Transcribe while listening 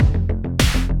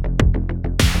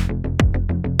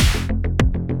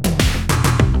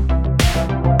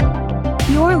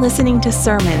listening to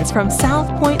sermons from South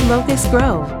Point Locust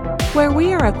Grove, where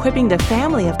we are equipping the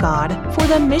family of God for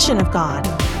the mission of God,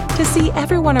 to see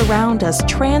everyone around us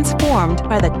transformed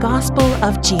by the gospel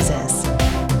of Jesus.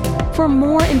 For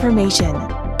more information,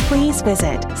 please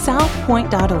visit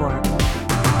southpoint.org.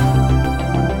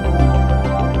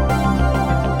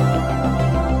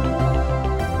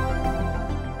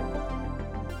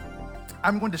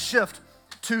 I'm going to shift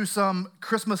to some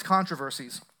Christmas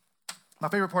controversies. My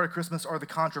favorite part of Christmas are the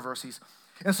controversies.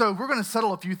 And so we're going to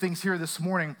settle a few things here this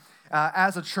morning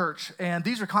as a church. And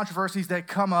these are controversies that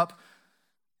come up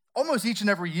almost each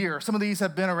and every year. Some of these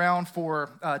have been around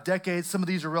for decades. Some of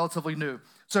these are relatively new.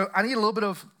 So I need a little bit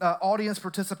of audience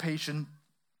participation,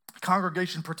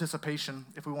 congregation participation,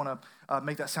 if we want to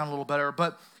make that sound a little better.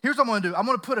 But here's what I'm going to do. I'm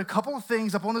going to put a couple of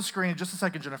things up on the screen in just a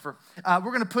second, Jennifer. We're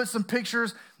going to put some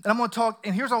pictures, and I'm going to talk.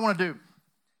 And here's what I want to do.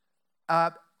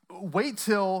 Wait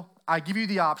till I give you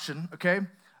the option, okay,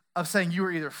 of saying you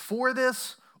are either for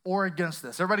this or against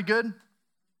this. Everybody good?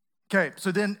 Okay,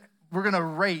 so then we're going to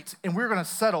rate, and we're going to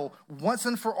settle once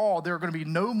and for all. There are going to be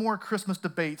no more Christmas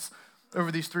debates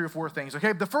over these 3 or 4 things,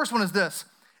 okay? The first one is this: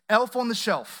 Elf on the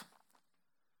Shelf.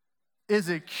 Is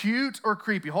it cute or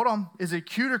creepy? Hold on. Is it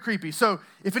cute or creepy? So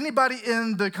if anybody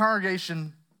in the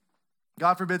congregation,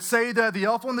 God forbid, say that the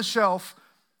Elf on the Shelf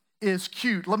is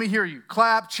cute, let me hear you.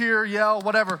 Clap, cheer, yell,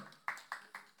 whatever.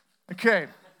 Okay.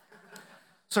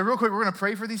 So real quick, we're going to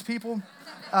pray for these people.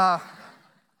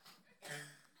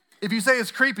 If you say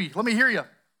it's creepy, let me hear you.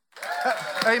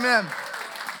 Amen.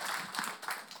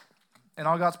 And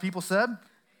all God's people said? Amen.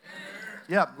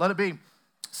 Yeah, let it be.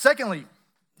 Secondly,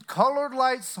 colored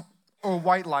lights or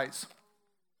white lights?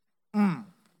 I'll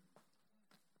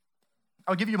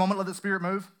give you a moment, let the Spirit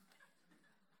move.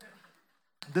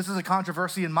 This is a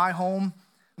controversy in my home,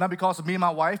 not because of me and my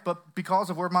wife, but because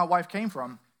of where my wife came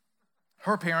from.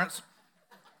 Her parents.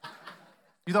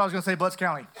 You thought I was going to say Butts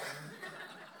County.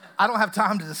 I don't have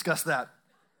time to discuss that.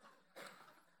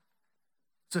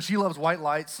 So she loves white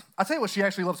lights. I'll tell you what she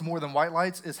actually loves more than white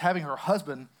lights is having her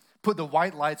husband put the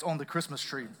white lights on the Christmas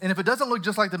tree. And if it doesn't look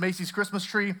just like the Macy's Christmas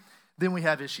tree, then we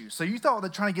have issues. So you thought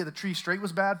that trying to get the tree straight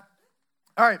was bad?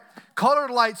 All right,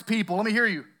 colored lights people, let me hear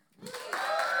you.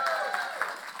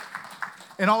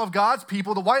 And all of God's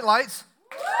people, the white lights.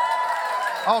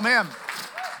 Oh man.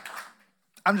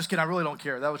 I'm just kidding, I really don't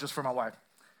care. That was just for my wife.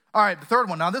 All right, the third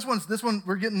one. Now this one,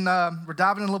 we're diving in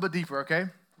a little bit deeper, okay?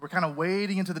 We're kind of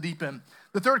wading into the deep end.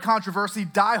 The third controversy,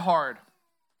 Die Hard.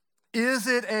 Is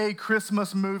it a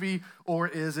Christmas movie or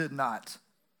is it not?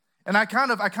 And I kind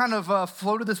of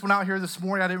floated this one out here this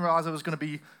morning. I didn't realize it was going to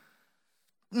be,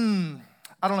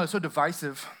 so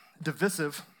divisive,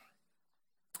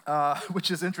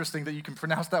 which is interesting that you can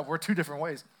pronounce that word 2 different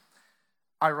ways.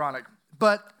 Ironic.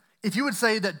 But if you would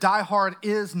say that Die Hard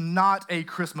is not a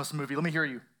Christmas movie, let me hear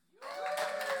you.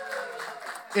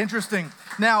 Interesting.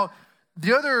 Now,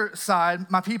 the other side,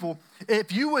 my people,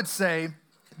 if you would say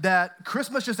that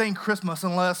Christmas just ain't Christmas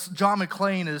unless John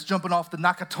McClane is jumping off the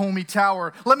Nakatomi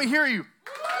Tower, let me hear you.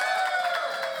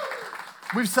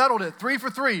 We've settled it. 3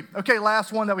 for 3. Okay,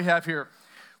 last one that we have here.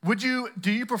 Do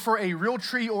you prefer a real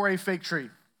tree or a fake tree?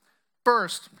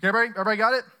 First, everybody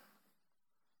got it?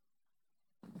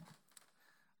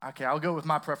 Okay, I'll go with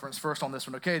my preference first on this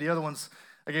one, okay? The other ones,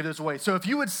 I gave those away. So if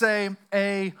you would say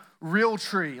a real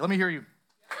tree, let me hear you.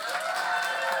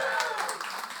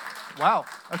 Wow,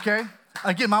 okay.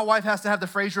 Again, my wife has to have the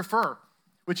Fraser fir,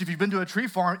 which if you've been to a tree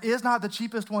farm, is not the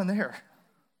cheapest one there.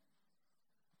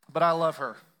 But I love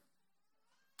her.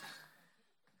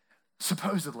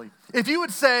 Supposedly. If you would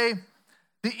say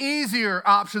the easier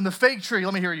option, the fake tree,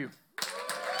 let me hear you.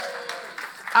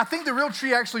 I think the real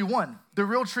tree actually won. The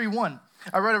real tree won.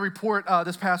 I read a report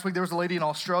this past week. There was a lady in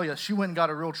Australia. She went and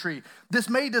got a real tree. This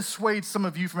may dissuade some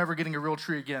of you from ever getting a real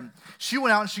tree again. She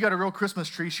went out and she got a real Christmas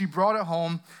tree. She brought it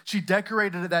home. She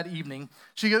decorated it that evening.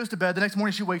 She goes to bed. The next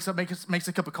morning she wakes up, makes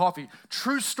a cup of coffee.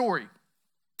 True story.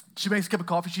 She makes a cup of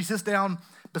coffee. She sits down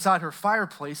beside her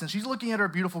fireplace and she's looking at her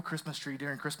beautiful Christmas tree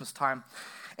during Christmas time.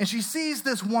 And she sees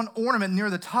this one ornament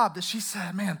near the top that she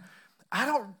said, man, I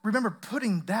don't remember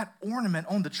putting that ornament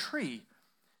on the tree.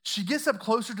 She gets up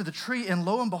closer to the tree, and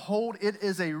lo and behold, it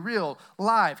is a real,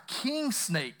 live king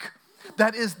snake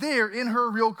that is there in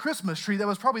her real Christmas tree that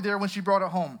was probably there when she brought it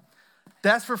home.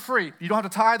 That's for free. You don't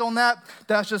have to tithe on that.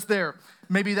 That's just there.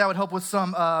 Maybe that would help with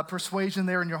some persuasion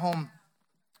there in your home.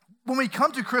 When we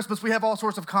come to Christmas, we have all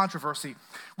sorts of controversy.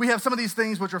 We have some of these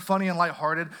things which are funny and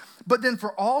lighthearted, but then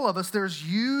for all of us, there's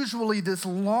usually this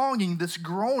longing, this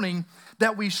groaning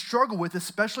that we struggle with,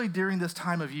 especially during this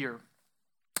time of year.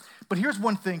 But here's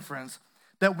one thing, friends,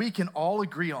 that we can all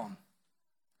agree on.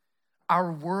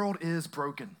 Our world is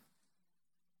broken.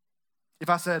 If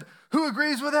I said, who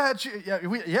agrees with that?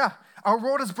 Yeah, our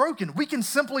world is broken. We can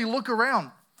simply look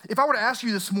around. If I were to ask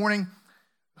you this morning,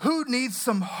 who needs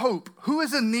some hope? Who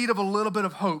is in need of a little bit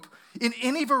of hope in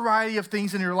any variety of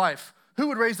things in your life? Who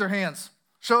would raise their hands?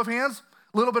 Show of hands,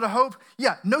 a little bit of hope.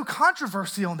 Yeah, no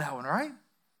controversy on that one, right?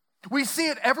 We see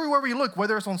it everywhere we look,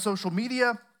 whether it's on social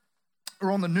media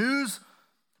or on the news.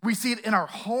 We see it in our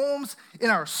homes, in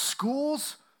our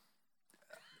schools.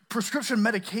 Prescription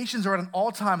medications are at an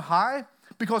all-time high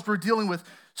because we're dealing with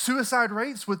suicide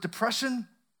rates, with depression.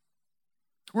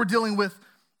 We're dealing with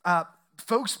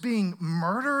folks being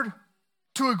murdered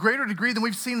to a greater degree than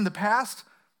we've seen in the past.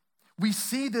 We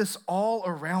see this all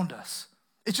around us.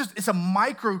 It's a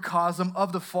microcosm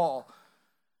of the fall.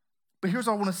 But here's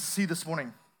what I want us to see this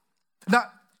morning.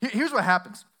 Now, here's what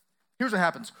happens. Here's what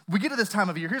happens. We get to this time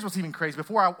of year. Here's what's even crazy.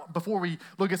 Before we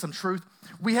look at some truth,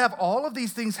 we have all of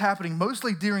these things happening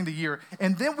mostly during the year.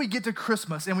 And then we get to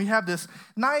Christmas and we have this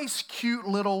nice, cute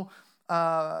little,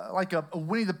 like a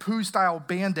Winnie the Pooh style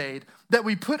Band-Aid that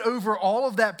we put over all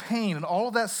of that pain and all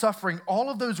of that suffering, all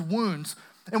of those wounds.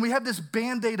 And we have this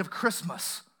Band-Aid of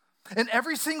Christmas. And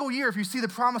every single year, if you see the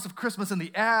promise of Christmas in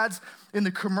the ads, in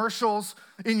the commercials,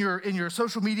 in your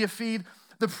social media feed,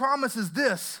 the promise is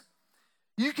this: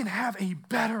 you can have a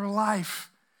better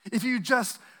life if you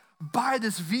just buy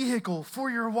this vehicle for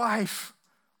your wife.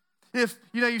 If,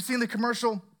 you've seen the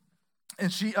commercial and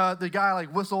the guy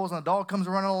like whistles and a dog comes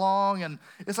running along and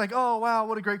it's like, oh, wow,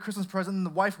 what a great Christmas present. And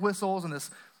the wife whistles and this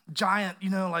giant,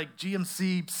 like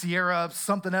GMC Sierra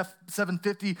something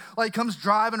F750, like comes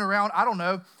driving around, I don't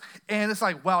know. And it's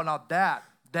like, wow, now that,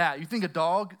 you think a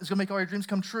dog is gonna make all your dreams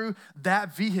come true?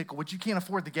 That vehicle, which you can't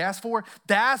afford the gas for,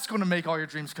 that's gonna make all your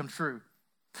dreams come true.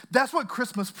 That's what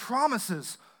Christmas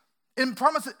promises. And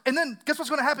then guess what's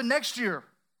gonna happen next year?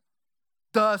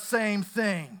 The same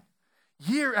thing.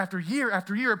 Year after year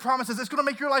after year, it promises it's gonna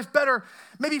make your life better,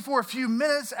 maybe for a few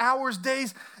minutes, hours,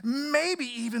 days, maybe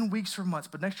even weeks or months.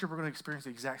 But next year, we're gonna experience the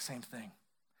exact same thing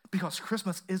because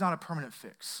Christmas is not a permanent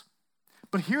fix.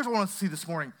 But here's what I want us to see this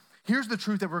morning. Here's the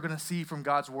truth that we're gonna see from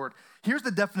God's word. Here's the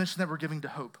definition that we're giving to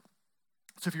hope.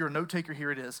 So if you're a note taker,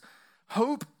 here it is.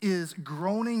 Hope is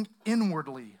groaning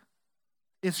inwardly.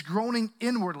 It's groaning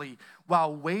inwardly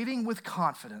while waiting with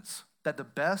confidence that the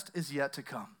best is yet to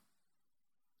come.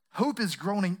 Hope is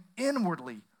groaning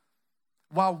inwardly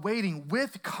while waiting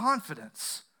with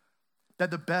confidence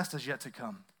that the best is yet to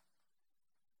come.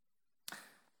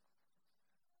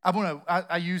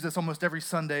 I use this almost every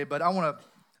Sunday, but I want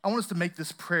us to make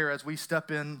this prayer as we step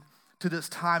in to this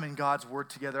time in God's word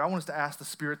together. I want us to ask the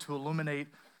Spirit to illuminate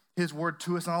his word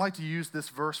to us. And I like to use this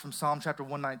verse from Psalm chapter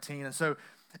 119. And so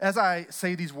as I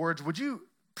say these words, would you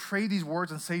pray these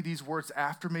words and say these words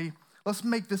after me? Let's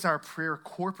make this our prayer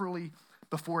corporately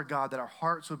before God, that our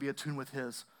hearts would be attuned with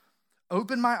his.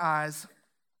 Open my eyes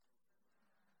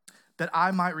that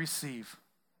I might receive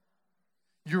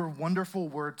your wonderful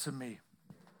word to me.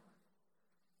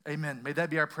 Amen. May that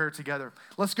be our prayer together.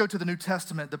 Let's go to the New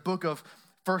Testament, the book of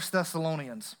 1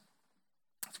 Thessalonians.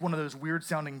 It's one of those weird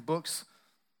sounding books,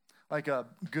 like a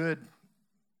good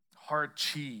hard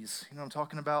cheese. You know what I'm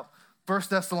talking about? 1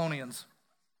 Thessalonians.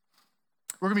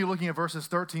 We're going to be looking at verses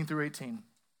 13 through 18.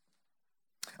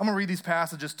 I'm going to read these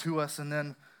passages to us, and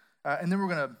then we're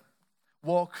going to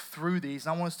walk through these.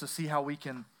 And I want us to see how we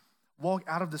can walk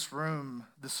out of this room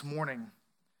this morning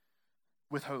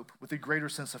with hope, with a greater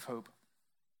sense of hope.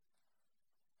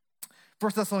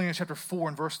 1 Thessalonians chapter 4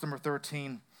 and verse number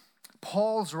 13.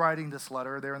 Paul's writing this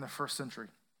letter there in the first century.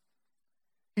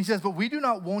 He says, "But we do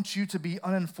not want you to be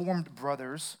uninformed,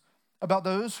 brothers, about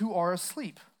those who are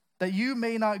asleep, that you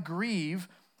may not grieve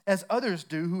as others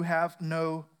do who have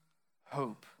no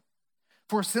hope.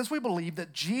 For since we believe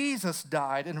that Jesus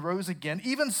died and rose again,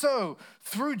 even so,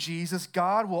 through Jesus,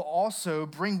 God will also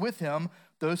bring with him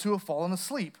those who have fallen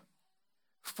asleep.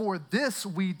 For this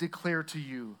we declare to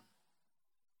you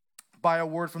by a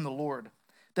word from the Lord,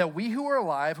 that we who are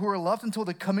alive, who are left until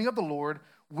the coming of the Lord,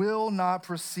 will not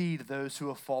precede those who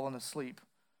have fallen asleep.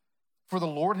 For the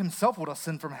Lord himself will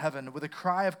descend from heaven with a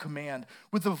cry of command,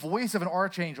 with the voice of an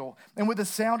archangel, and with the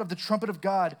sound of the trumpet of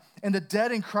God, and the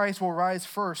dead in Christ will rise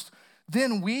first.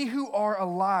 Then we who are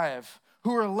alive,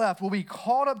 who are left, will be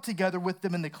caught up together with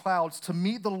them in the clouds to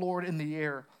meet the Lord in the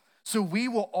air. So we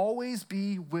will always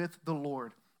be with the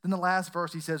Lord." Then the last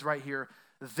verse he says right here,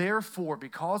 "Therefore,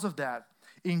 because of that,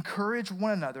 encourage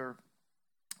one another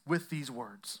with these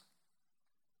words."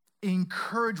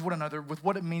 Encourage one another with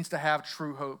what it means to have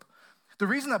true hope. The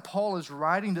reason that Paul is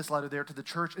writing this letter there to the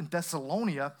church in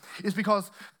Thessalonica is because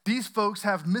these folks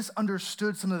have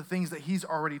misunderstood some of the things that he's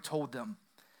already told them.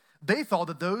 They thought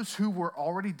that those who were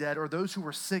already dead or those who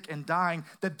were sick and dying,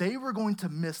 that they were going to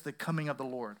miss the coming of the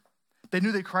Lord. They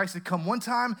knew that Christ had come one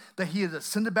time, that he had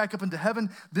ascended back up into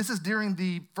heaven. This is during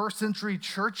the first century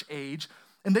church age.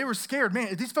 And they were scared. Man,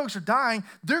 if these folks are dying,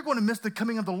 they're going to miss the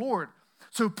coming of the Lord.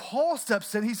 So Paul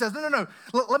steps in. He says, no.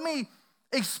 Let me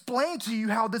explain to you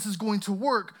how this is going to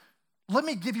work. Let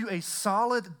me give you a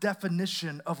solid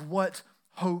definition of what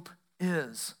hope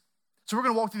is. So we're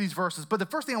going to walk through these verses. But the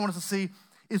first thing I want us to see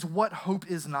is what hope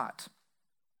is not.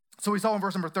 So we saw in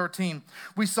verse number 13,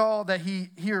 we saw that he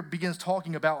here begins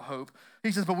talking about hope.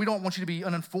 He says, but we don't want you to be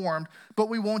uninformed, but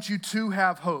we want you to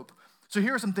have hope. So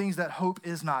here are some things that hope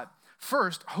is not.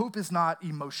 First, hope is not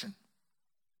emotion.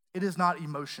 It is not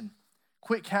emotion.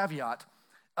 Quick caveat.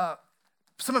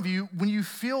 Some of you, when you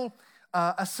feel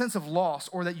a sense of loss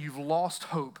or that you've lost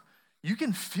hope, you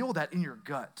can feel that in your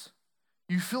gut.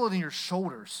 You feel it in your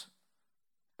shoulders.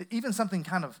 Even something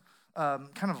kind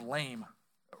of lame,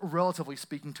 relatively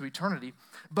speaking, to eternity.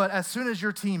 But as soon as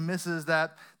your team misses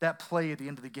that play at the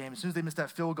end of the game, as soon as they miss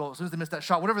that field goal, as soon as they miss that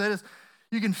shot, whatever that is,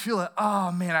 you can feel it.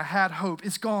 Oh man, I had hope.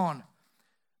 It's gone.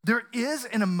 There is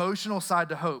an emotional side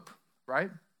to hope,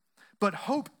 right? But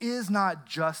hope is not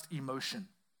just emotion.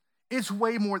 It's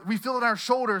way more. We feel it in our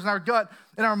shoulders, in our gut,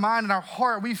 in our mind, in our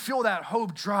heart. We feel that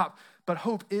hope drop. But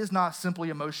hope is not simply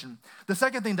emotion. The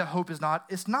second thing that hope is not,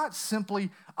 it's not simply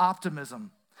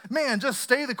optimism. Man, just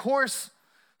stay the course.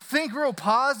 Think real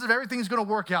positive. Everything's going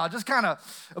to work out. Just kind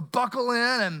of buckle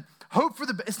in and hope for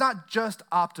the best. It's not just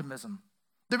optimism.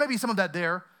 There may be some of that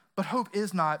there, but hope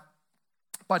is not,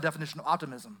 by definition, of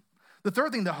optimism. The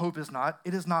third thing that hope is not,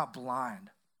 it is not blind.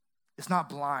 It's not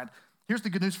blind. Here's the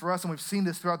good news for us, and we've seen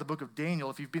this throughout the book of Daniel.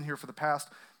 If you've been here for the past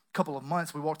couple of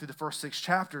months, we walked through the first 6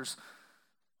 chapters.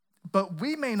 But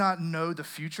we may not know the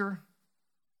future,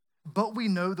 but we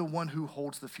know the one who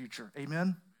holds the future.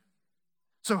 Amen?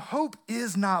 So hope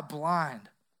is not blind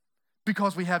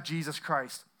because we have Jesus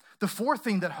Christ. The fourth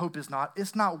thing that hope is not,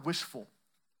 it's not wishful.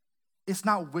 It's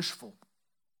not wishful.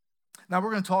 Now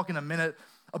we're going to talk in a minute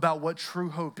about what true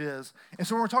hope is. And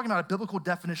so when we're talking about a biblical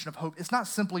definition of hope, it's not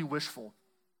simply wishful.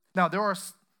 Now there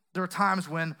are times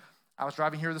when I was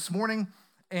driving here this morning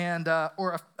and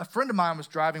or a friend of mine was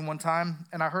driving one time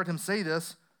and I heard him say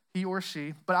this, he or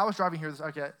she, but I was driving here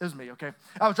okay, it was me, okay.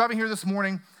 I was driving here this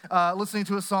morning listening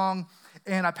to a song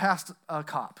and I passed a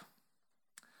cop,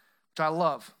 which I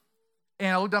love.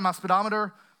 And I looked at my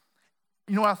speedometer.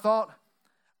 You know what I thought?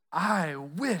 I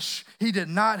wish he did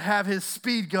not have his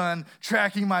speed gun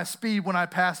tracking my speed when I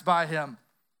passed by him.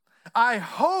 I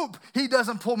hope he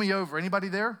doesn't pull me over. Anybody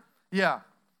there? Yeah.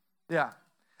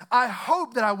 I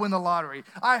hope that I win the lottery.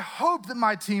 I hope that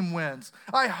my team wins.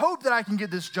 I hope that I can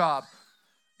get this job.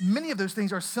 Many of those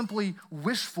things are simply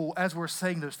wishful as we're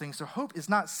saying those things. So hope is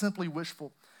not simply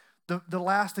wishful. The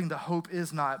last thing that hope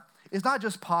is not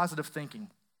just positive thinking.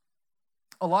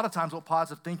 A lot of times what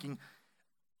positive thinking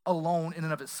alone in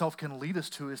and of itself can lead us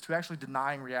to is to actually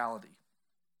denying reality.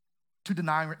 But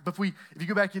if you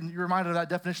go back and you're reminded of that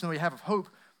definition that we have of hope,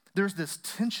 there's this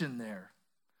tension there.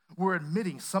 We're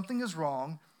admitting something is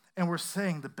wrong and we're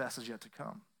saying the best is yet to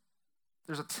come.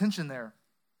 There's a tension there.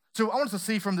 So I want us to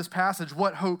see from this passage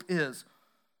what hope is.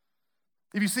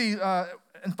 If you see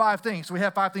in 5 things, so we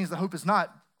have 5 things that hope is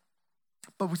not,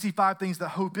 but we see 5 things that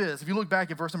hope is. If you look back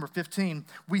at verse number 15,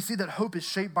 we see that hope is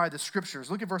shaped by the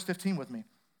scriptures. Look at verse 15 with me.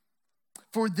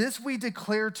 For this we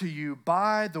declare to you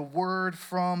by the word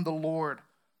from the Lord.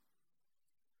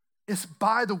 It's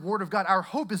by the word of God. Our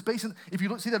hope is based on, if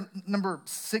you see that number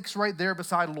 6 right there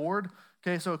beside Lord,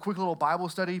 okay, so a quick little Bible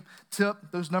study tip.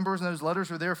 Those numbers and those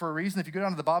letters are there for a reason. If you go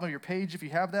down to the bottom of your page, if you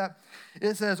have that,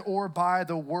 it says, or by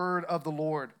the word of the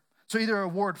Lord. So either a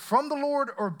word from the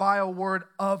Lord or by a word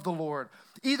of the Lord.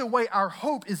 Either way, our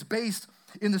hope is based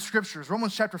in the scriptures.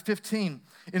 Romans chapter 15,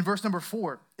 in verse number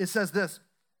 4, it says this,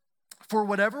 for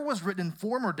whatever was written in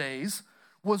former days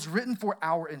was written for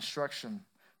our instruction,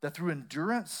 that through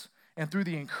endurance and through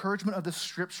the encouragement of the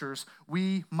scriptures,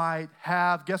 we might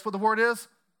have, guess what the word is?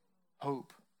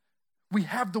 Hope. We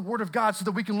have the word of God so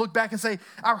that we can look back and say,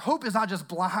 our hope is not just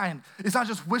blind, it's not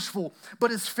just wishful,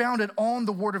 but it's founded on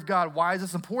the word of God. Why is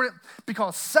this important?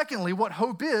 Because secondly, what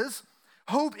hope is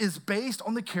based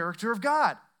on the character of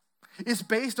God. It's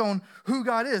based on who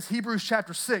God is. Hebrews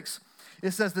chapter 6,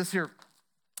 it says this here,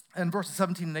 in verses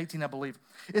 17 and 18, I believe.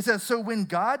 It says, so when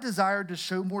God desired to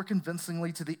show more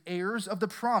convincingly to the heirs of the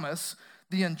promise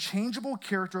the unchangeable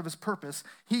character of his purpose,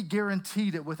 he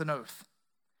guaranteed it with an oath.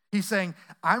 He's saying,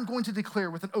 I'm going to declare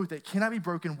with an oath that cannot be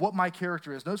broken what my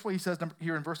character is. Notice what he says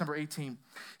here in verse number 18.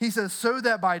 He says, so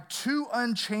that by 2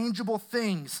 unchangeable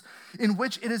things in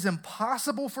which it is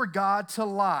impossible for God to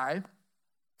lie,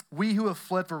 we who have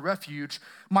fled for refuge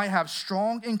might have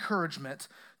strong encouragement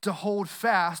to hold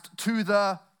fast to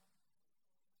the,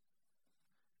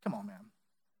 come on, man.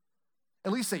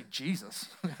 At least say Jesus.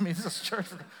 I mean, this is church.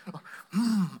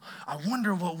 I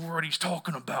wonder what word he's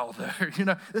talking about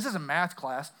there. This is a math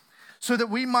class. So that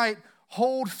we might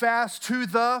hold fast to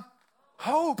the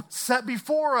hope set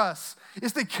before us.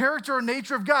 It's the character and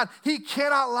nature of God. He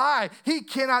cannot lie. He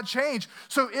cannot change.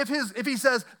 So if he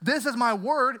says, this is my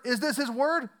word, is this his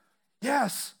word?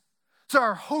 Yes. So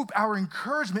our hope, our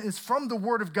encouragement is from the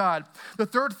word of God. The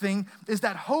third thing is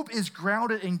that hope is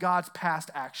grounded in God's past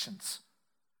actions.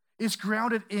 It's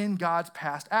grounded in God's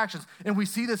past actions. And we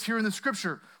see this here in the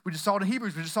scripture. We just saw it in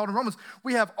Hebrews. We just saw it in Romans.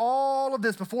 We have all of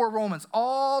this before Romans,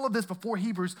 all of this before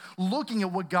Hebrews, looking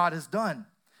at what God has done.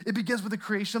 It begins with the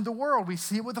creation of the world. We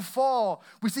see it with the fall.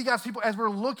 We see God's people, as we're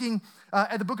looking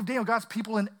at the book of Daniel, God's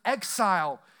people in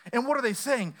exile. And what are they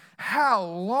saying? How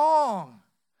long?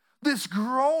 This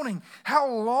groaning. How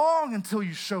long until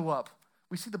you show up?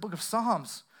 We see the book of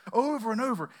Psalms over and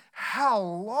over. How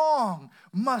long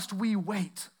must we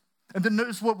wait? And then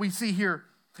notice what we see here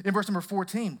in verse number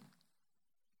 14.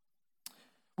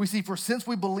 We see, for since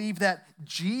we believe that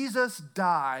Jesus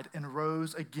died and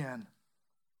rose again.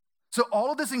 So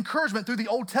all of this encouragement through the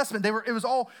Old Testament, it was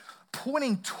all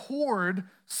pointing toward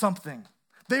something.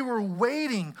 They were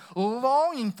waiting,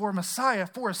 longing for a Messiah,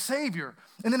 for a Savior.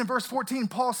 And then in verse 14,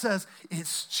 Paul says,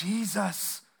 it's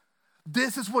Jesus.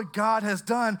 This is what God has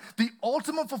done. The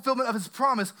ultimate fulfillment of his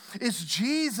promise is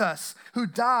Jesus, who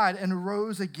died and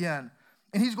rose again.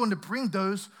 And he's going to bring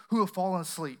those who have fallen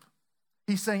asleep.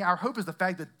 He's saying our hope is the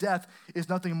fact that death is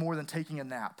nothing more than taking a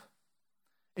nap.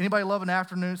 Anybody love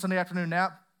an Sunday afternoon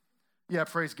nap? Yeah,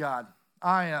 praise God.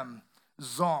 I am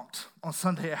zonked on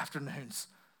Sunday afternoons.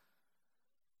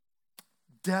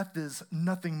 Death is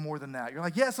nothing more than that. You're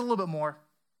like, yeah, it's a little bit more.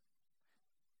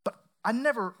 But I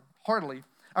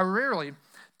rarely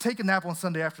take a nap on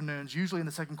Sunday afternoons, usually in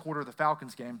the second quarter of the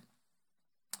Falcons game.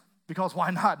 Because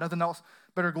why not? Nothing else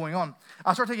better going on.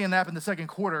 I start taking a nap in the second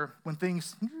quarter when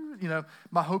things,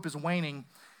 my hope is waning.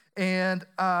 And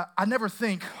I never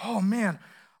think, oh man,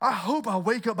 I hope I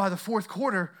wake up by the fourth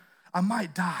quarter. I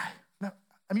might die. Now,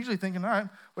 I'm usually thinking, all right,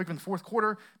 wake up in the fourth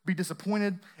quarter, be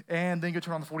disappointed, and then go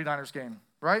turn on the 49ers game,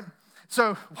 right?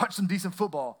 So watch some decent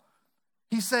football.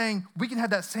 He's saying we can have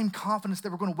that same confidence that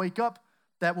we're going to wake up,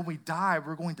 that when we die,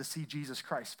 we're going to see Jesus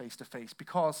Christ face to face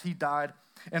because he died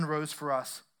and rose for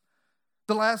us.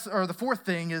 The fourth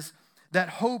thing is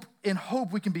that in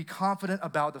hope, we can be confident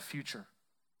about the future.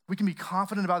 We can be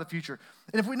confident about the future.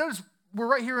 And if we notice, we're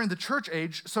right here in the church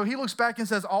age, so he looks back and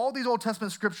says all these Old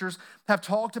Testament scriptures have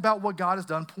talked about what God has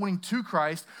done, pointing to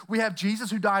Christ. We have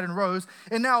Jesus who died and rose.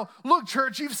 And now, look,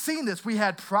 church, you've seen this. We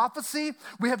had prophecy.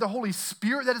 We have the Holy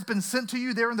Spirit that has been sent to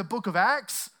you there in the book of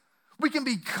Acts. We can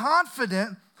be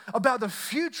confident about the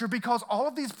future because all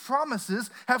of these promises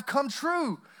have come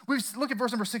true. Look at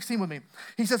verse number 16 with me.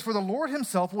 He says, for the Lord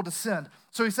himself will descend.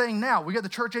 So he's saying now, we got the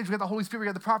church age, we got the Holy Spirit, we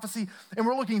got the prophecy, and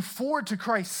we're looking forward to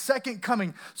Christ's second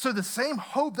coming. So the same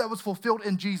hope that was fulfilled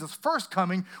in Jesus' first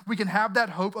coming, we can have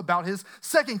that hope about his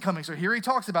second coming. So here he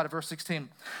talks about it, verse 16.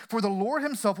 For the Lord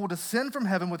himself will descend from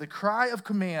heaven with a cry of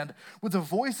command, with the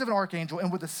voice of an archangel,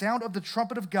 and with the sound of the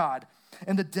trumpet of God,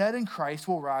 and the dead in Christ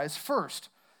will rise first.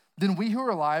 Then we who are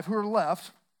alive, who are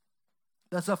left,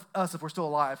 that's us if we're still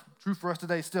alive, true for us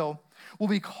today still, will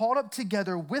be caught up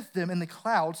together with them in the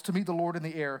clouds to meet the Lord in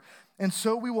the air. And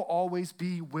so we will always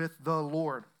be with the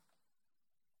Lord.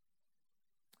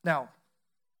 Now,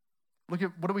 look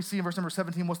at what do we see in verse number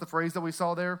 17? What's the phrase that we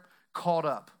saw there? Caught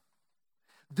up.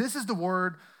 This is the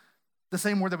word, the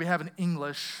same word that we have in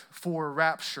English for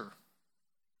rapture.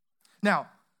 Now,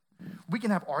 we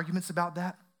can have arguments about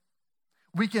that.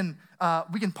 We can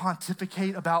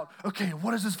pontificate about, okay,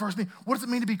 what does this verse mean? What does it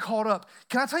mean to be caught up?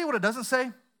 Can I tell you what it doesn't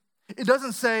say? It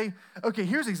doesn't say, okay,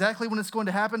 here's exactly when it's going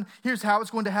to happen. Here's how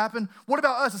it's going to happen. What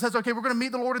about us? It says, okay, we're going to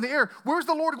meet the Lord in the air. Where's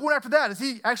the Lord going after that? Is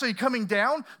he actually coming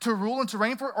down to rule and to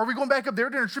reign for? Are we going back up there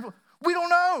during a tribulation? We don't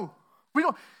know.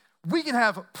 We can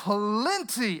have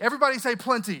plenty. Everybody say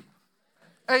plenty.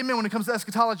 Amen. When it comes to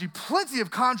eschatology, plenty of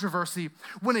controversy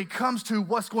when it comes to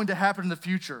what's going to happen in the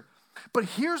future. But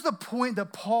here's the point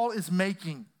that Paul is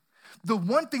making. The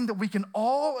one thing that we can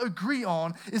all agree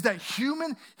on is that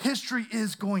human history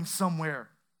is going somewhere.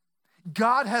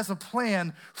 God has a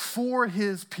plan for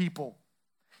his people.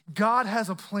 God has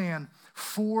a plan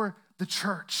for the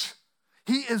church.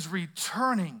 He is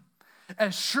returning.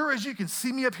 As sure as you can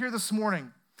see me up here this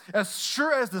morning, as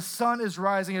sure as the sun is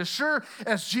rising, as sure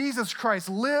as Jesus Christ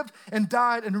lived and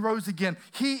died and rose again,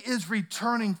 he is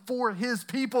returning for his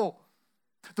people.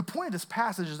 The point of this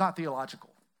passage is not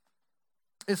theological.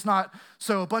 It's not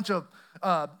so a bunch of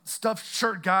stuffed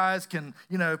shirt guys can,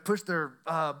 push their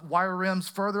wire rims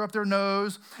further up their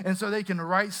nose, and so they can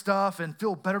write stuff and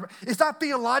feel better. It's not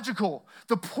theological.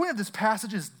 The point of this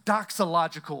passage is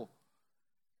doxological.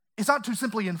 It's not to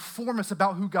simply inform us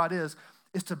about who God is.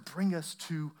 It's to bring us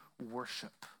to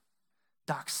worship.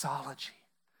 Doxology.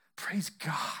 Praise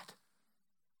God.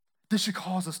 This should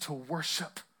cause us to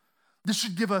worship. This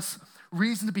should give us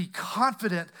reason to be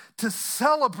confident, to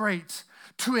celebrate,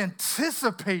 to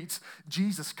anticipate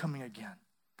Jesus coming again.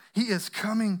 He is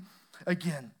coming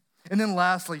again. And then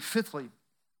lastly, fifthly,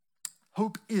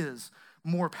 hope is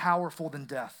more powerful than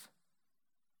death.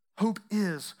 Hope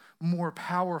is more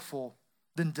powerful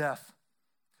than death.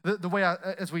 The way,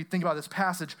 as we think about this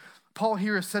passage, Paul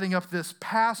here is setting up this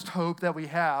past hope that we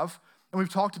have, and we've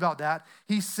talked about that.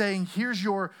 He's saying, here's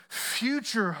your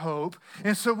future hope.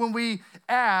 And so when we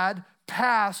add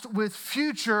past with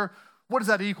future, what does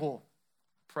that equal?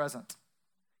 Present.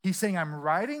 He's saying, I'm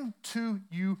writing to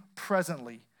you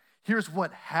presently. Here's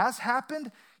what has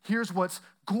happened. Here's what's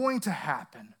going to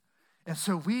happen. And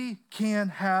so we can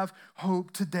have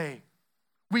hope today.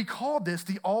 We call this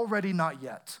the already not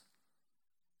yet.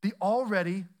 The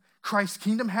already, Christ's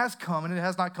kingdom has come and it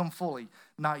has not come fully,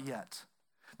 not yet.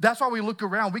 That's why we look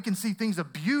around. We can see things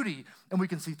of beauty and we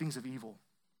can see things of evil.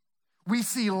 We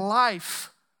see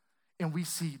life and we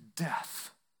see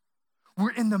death.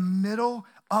 We're in the middle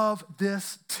of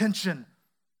this tension.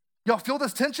 Y'all feel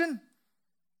this tension?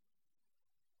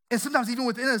 And sometimes even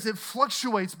within us, it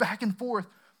fluctuates back and forth.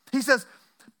 He says,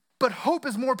 but hope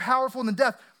is more powerful than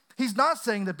death. He's not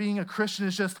saying that being a Christian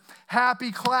is just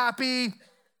happy, clappy.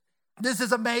 This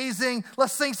is amazing.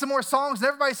 Let's sing some more songs and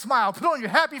everybody smile. Put on your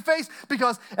happy face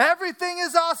because everything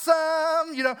is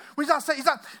awesome. He's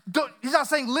not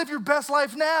saying live your best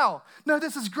life now. No,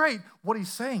 this is great. What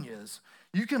he's saying is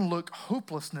you can look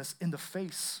hopelessness in the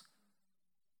face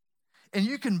and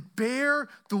you can bear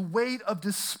the weight of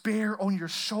despair on your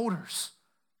shoulders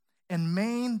and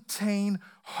maintain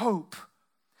hope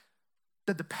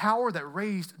that the power that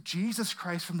raised Jesus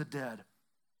Christ from the dead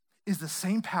is the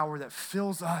same power that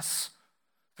fills us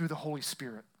through the Holy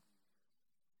Spirit.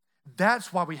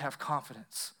 That's why we have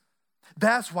confidence.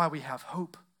 That's why we have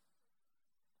hope.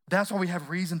 That's why we have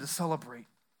reason to celebrate.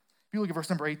 If you look at verse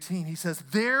number 18, he says,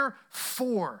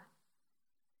 therefore,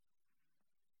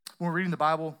 when we're reading the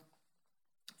Bible,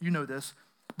 you know this,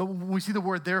 but when we see the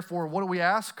word therefore, what do we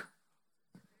ask?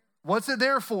 What's it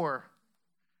there for?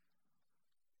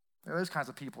 There are those kinds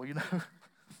of people,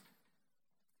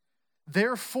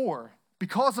 Therefore,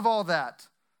 because of all that,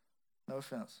 no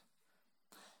offense,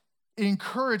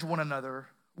 encourage one another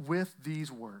with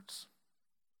these words.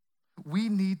 We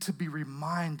need to be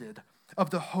reminded of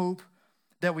the hope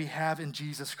that we have in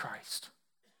Jesus Christ.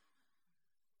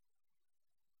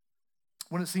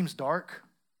 When it seems dark,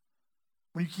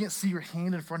 when you can't see your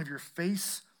hand in front of your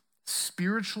face,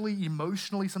 spiritually,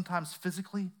 emotionally, sometimes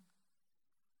physically,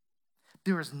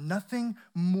 there is nothing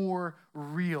more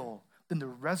real than the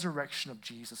resurrection of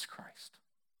Jesus Christ.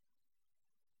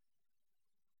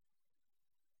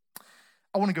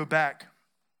 I want to go back.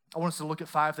 I want us to look at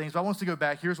 5 things, but I want us to go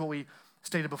back. Here's what we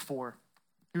stated before.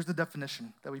 Here's the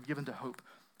definition that we've given to hope.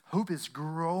 Hope is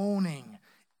groaning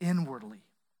inwardly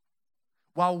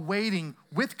while waiting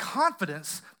with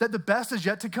confidence that the best is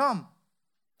yet to come.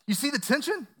 You see the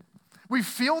tension? We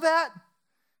feel that?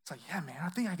 It's like, yeah, man, I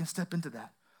think I can step into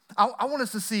that. I want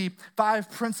us to see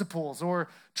 5 principles or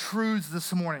truths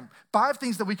this morning. 5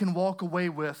 things that we can walk away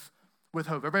with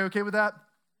hope. Everybody okay with that?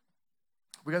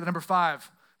 We got the number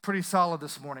 5. Pretty solid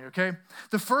this morning, okay?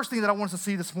 The first thing that I want us to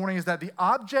see this morning is that the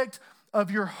object of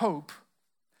your hope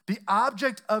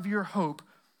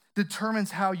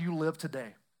determines how you live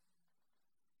today.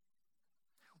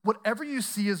 Whatever you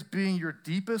see as being your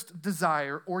deepest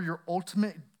desire or your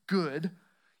ultimate good,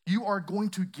 you are going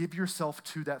to give yourself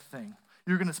to that thing.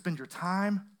 You're going to spend your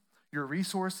time, your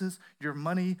resources, your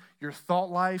money, your thought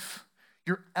life,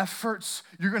 your efforts.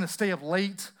 You're going to stay up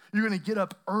late. You're going to get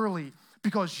up early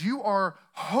because you are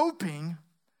hoping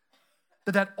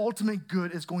that ultimate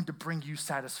good is going to bring you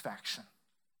satisfaction.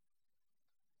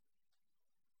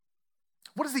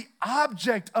 What is the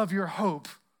object of your hope?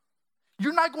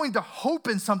 You're not going to hope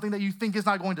in something that you think is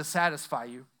not going to satisfy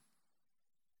you.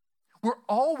 We're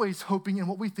always hoping in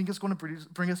what we think is going to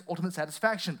bring us ultimate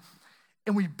satisfaction.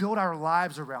 And we build our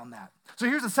lives around that. So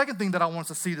here's the second thing that I want us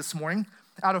to see this morning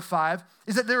out of 5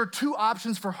 is that there are 2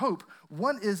 options for hope.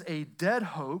 One is a dead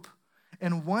hope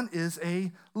and one is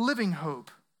a living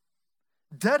hope.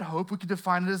 Dead hope, we could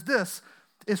define it as this.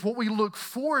 It's what we look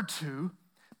forward to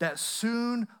that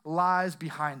soon lies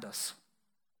behind us.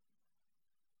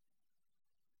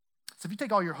 So if you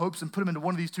take all your hopes and put them into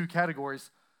one of these two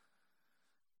categories,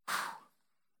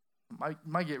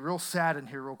 might get real sad in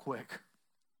here real quick.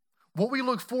 What we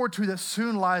look forward to that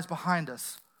soon lies behind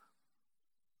us.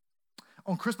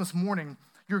 On Christmas morning,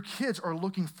 your kids are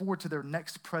looking forward to their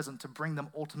next present to bring them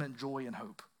ultimate joy and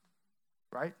hope,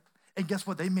 right? And guess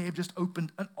what? They may have just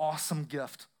opened an awesome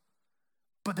gift,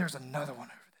 but there's another one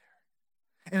over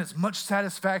there. And as much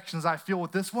satisfaction as I feel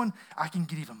with this one, I can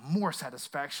get even more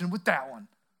satisfaction with that one.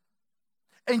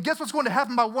 And guess what's going to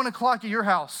happen by 1 o'clock at your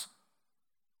house?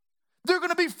 They're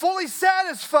going to be fully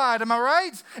satisfied, am I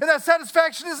right? And that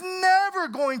satisfaction is never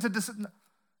going to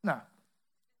No.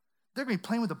 They're going to be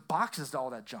playing with the boxes to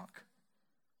all that junk.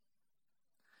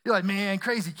 You're like, man,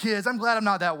 crazy kids. I'm glad I'm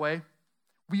not that way.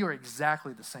 We are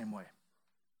exactly the same way.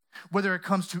 Whether it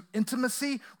comes to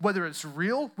intimacy, whether it's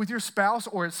real with your spouse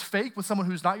or it's fake with someone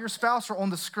who's not your spouse or on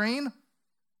the screen,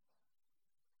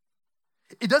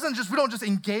 we don't just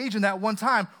engage in that one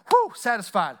time,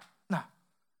 satisfied. No.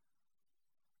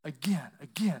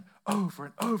 Again, over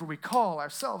and over, we call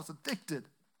ourselves addicted.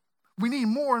 We need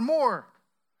more and more.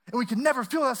 And we can never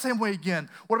feel that same way again.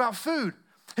 What about food?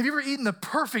 Have you ever eaten the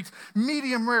perfect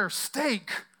medium rare steak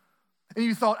and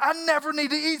you thought, I never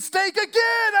need to eat steak again,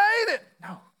 I ate it?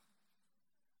 No.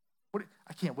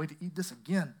 I can't wait to eat this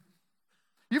again.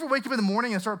 You ever wake up in the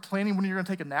morning and start planning when you're going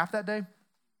to take a nap that day?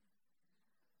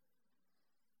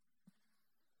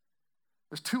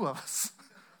 There's two of us.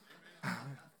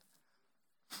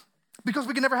 Because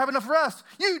we can never have enough rest.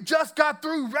 You just got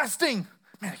through resting.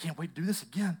 Man, I can't wait to do this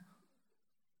again.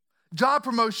 Job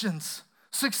promotions,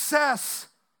 success,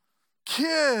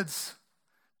 kids,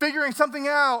 figuring something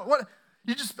out.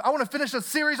 I want to finish a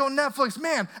series on Netflix.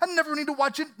 Man, I never need to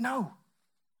watch it. No.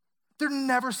 They're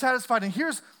never satisfied. And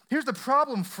here's the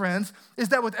problem, friends, is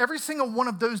that with every single one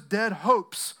of those dead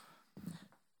hopes,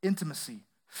 intimacy,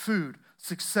 food,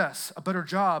 success, a better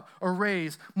job, a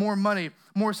raise, more money,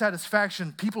 more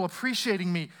satisfaction, people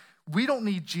appreciating me, we don't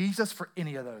need Jesus for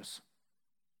any of those.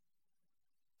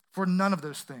 For none of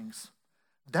those things.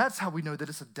 That's how we know that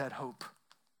it's a dead hope.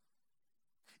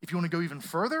 If you want to go even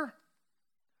further,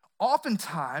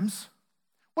 oftentimes,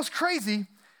 what's crazy,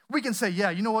 we can say,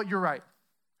 yeah, you know what, you're right.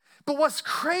 But what's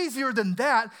crazier than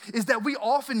that is that we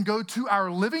often go to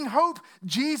our living hope,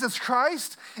 Jesus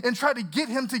Christ, and try to get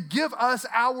him to give us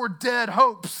our dead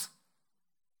hopes.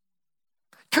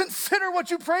 Consider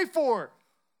what you pray for.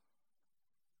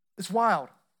 It's wild.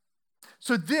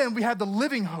 So then we have the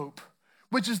living hope,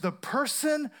 which is the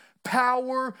person,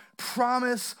 power,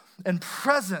 promise, and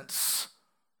presence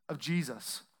of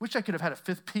Jesus. Wish I could have had a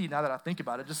fifth P now that I think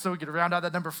about it, just so we could round out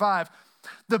that number 5.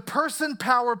 The person,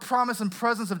 power, promise, and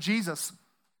presence of Jesus.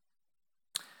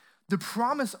 The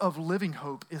promise of living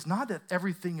hope is not that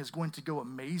everything is going to go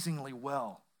amazingly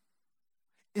well.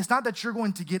 It's not that you're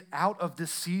going to get out of this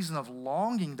season of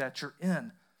longing that you're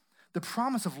in. The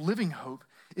promise of living hope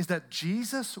is that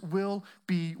Jesus will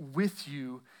be with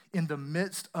you in the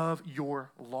midst of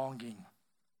your longing.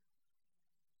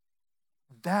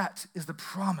 That is the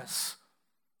promise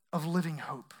of living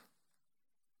hope.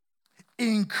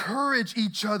 Encourage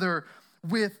each other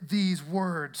with these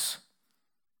words.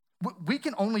 We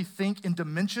can only think in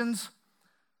dimensions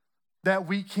that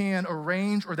we can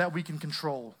arrange or that we can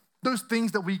control. Those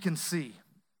things that we can see.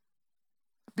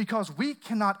 Because we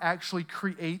cannot actually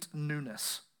create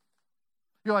newness.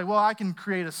 You're like, well, I can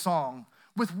create a song.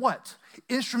 With what?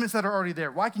 Instruments that are already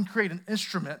there. Well, I can create an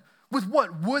instrument. With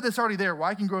what? Wood that's already there. Well,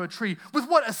 I can grow a tree. With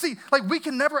what? A seed. Like, we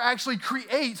can never actually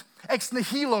create ex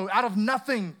nihilo, out of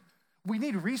nothing. We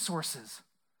need resources.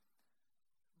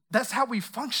 That's how we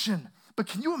function. But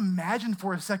can you imagine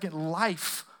for a second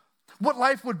life? What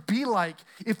life would be like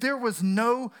if there was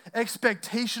no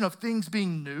expectation of things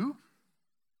being new?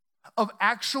 Of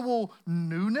actual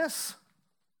newness?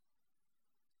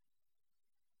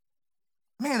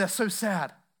 Man, that's so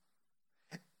sad.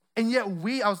 And yet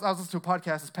I was listening to a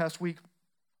podcast this past week.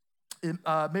 It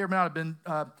may or may not have been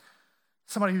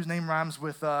somebody whose name rhymes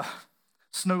with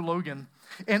Snow Logan.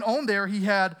 And on there, he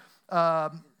had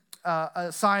a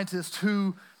scientist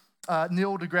who,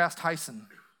 Neil deGrasse Tyson.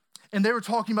 And they were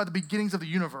talking about the beginnings of the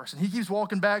universe. And he keeps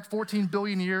walking back 14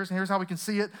 billion years, and here's how we can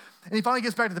see it. And he finally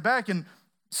gets back to the back, and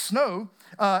Snow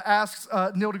asks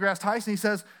Neil deGrasse Tyson, he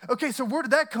says, okay, so where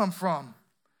did that come from?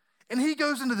 And he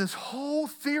goes into this whole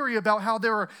theory about how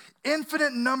there are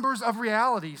infinite numbers of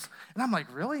realities. And I'm like,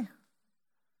 really?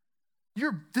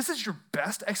 This is your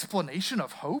best explanation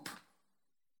of hope?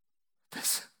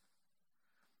 This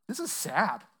is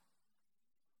sad.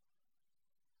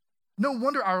 No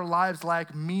wonder our lives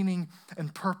lack meaning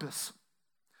and purpose.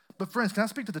 But friends, can I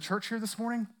speak to the church here this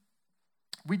morning?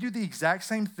 We do the exact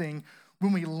same thing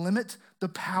when we limit the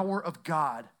power of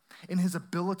God and his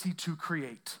ability to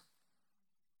create.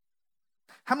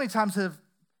 How many times have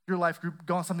your life group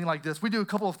gone something like this? We do a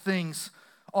couple of things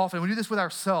often. We do this with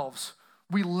ourselves.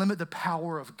 We limit the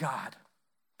power of God.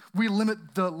 We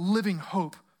limit the living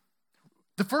hope.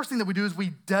 The first thing that we do is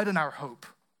we deaden our hope.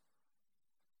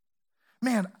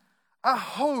 Man, I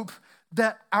hope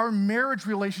that our marriage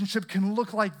relationship can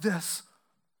look like this.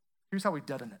 Here's how we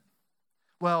deaden it.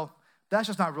 Well, that's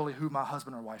just not really who my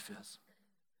husband or wife is.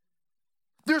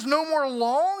 There's no more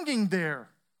longing there.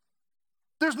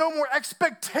 There's no more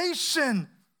expectation.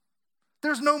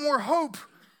 There's no more hope.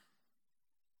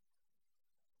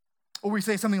 Or we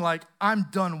say something like, I'm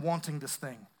done wanting this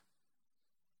thing.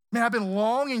 Man, I've been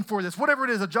longing for this. Whatever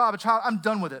it is, a job, a child, I'm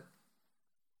done with it.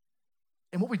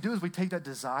 And what we do is we take that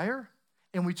desire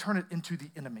and we turn it into the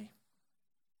enemy.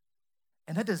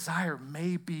 And that desire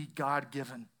may be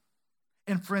God-given.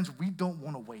 And friends, we don't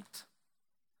want to wait.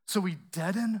 So we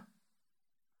deaden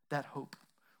that hope.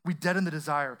 We deaden the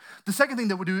desire. The second thing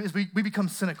that we do is we become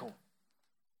cynical.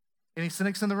 Any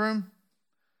cynics in the room?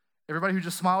 Everybody who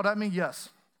just smiled at me? Yes.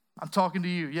 I'm talking to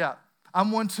you. Yeah.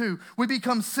 I'm one too. We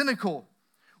become cynical.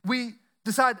 We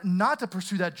decide not to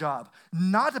pursue that job,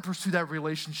 not to pursue that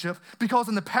relationship, because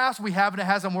in the past we have and it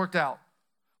hasn't worked out.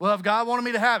 Well, if God wanted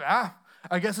me to have it,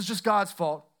 I guess it's just God's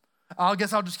fault. I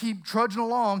guess I'll just keep trudging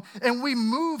along. And we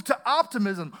move to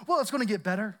optimism. Well, it's going to get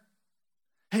better.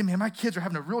 Hey, man, my kids are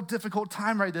having a real difficult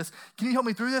time right this. Can you help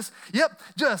me through this? Yep,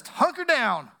 just hunker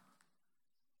down.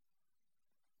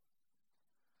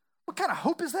 What kind of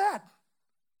hope is that?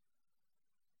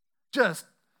 Just,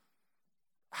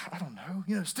 I don't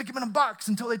know, stick them in a box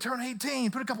until they turn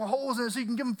 18, put a couple of holes in it so you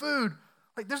can give them food.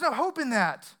 Like, there's no hope in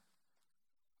that.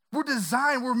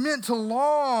 We're meant to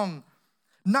long,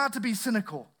 not to be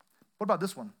cynical. What about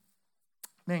this one?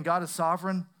 Man, God is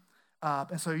sovereign,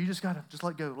 and so you just got to just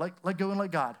let go. Let go and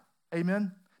let God.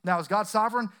 Amen? Now, is God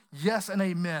sovereign? Yes and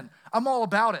amen. I'm all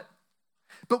about it.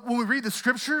 But when we read the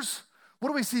scriptures, what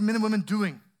do we see men and women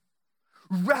doing?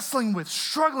 Wrestling with,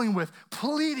 struggling with,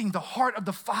 pleading the heart of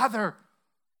the Father.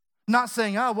 Not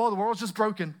saying, the world's just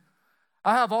broken.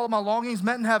 I have all of my longings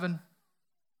met in heaven.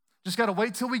 Just got to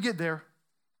wait till we get there.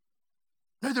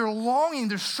 No, they're longing,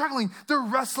 they're struggling, they're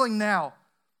wrestling now.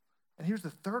 And here's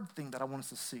the third thing that I want us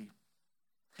to see,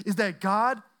 is that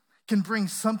God can bring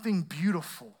something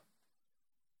beautiful.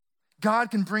 God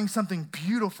can bring something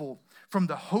beautiful from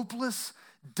the hopeless,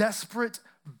 desperate,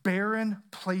 barren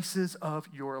places of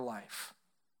your life.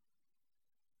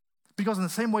 Because in the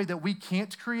same way that we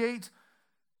can't create,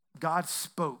 God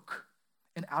spoke,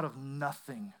 and out of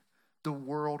nothing, the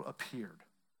world appeared.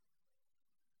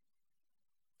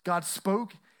 God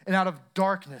spoke, and out of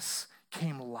darkness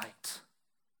came light.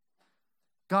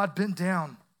 God bent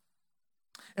down,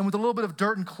 and with a little bit of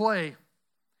dirt and clay,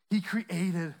 he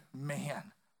created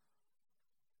man.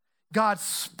 God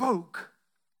spoke,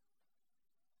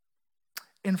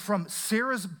 and from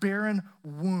Sarah's barren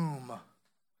womb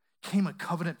came a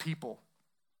covenant people.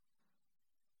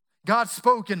 God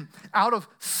spoke, and out of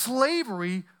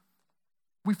slavery,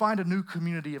 we find a new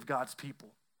community of God's people.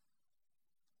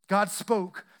 God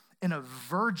spoke, and a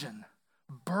virgin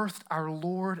birthed our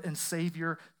Lord and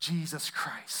Savior, Jesus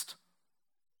Christ.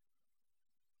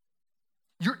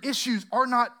 Your issues are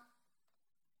not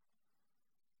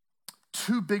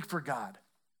too big for God.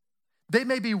 They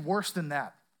may be worse than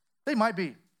that. They might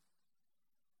be.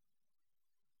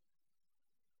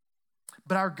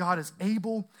 But our God is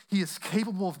able, he is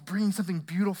capable of bringing something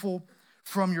beautiful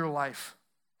from your life.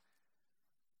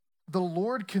 The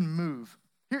Lord can move.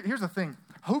 Here's the thing.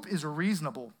 Hope is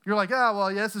reasonable. You're like,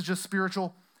 this is just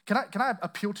spiritual. Can I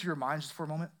appeal to your mind just for a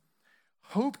moment?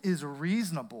 Hope is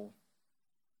reasonable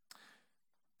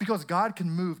because God can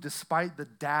move despite the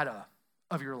data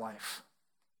of your life.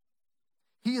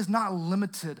 He is not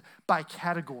limited by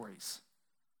categories.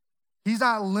 He's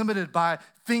not limited by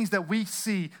things that we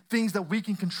see, things that we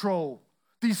can control,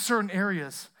 these certain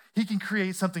areas. He can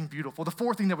create something beautiful. The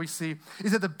fourth thing that we see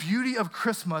is that the beauty of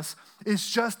Christmas is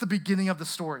just the beginning of the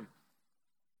story.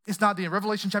 It's not the end.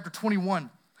 Revelation chapter 21.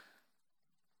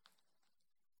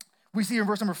 We see in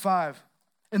verse number 5.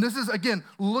 And this is, again,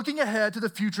 looking ahead to the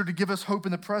future to give us hope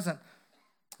in the present.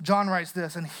 John writes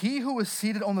this, and he who is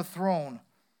seated on the throne,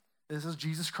 this is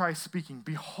Jesus Christ speaking,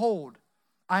 behold,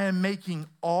 I am making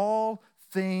all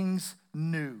things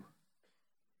new.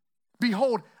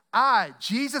 Behold, I,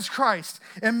 Jesus Christ,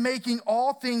 am making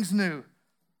all things new.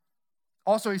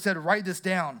 Also, he said, write this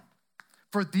down,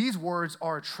 for these words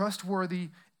are trustworthy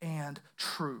and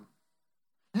true.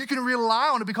 You can rely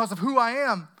on it because of who I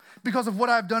am, because of what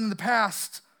I've done in the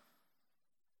past.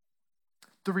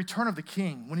 the return of the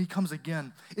King, when he comes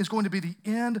again, is going to be the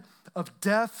end of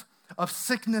death, of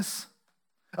sickness,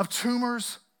 of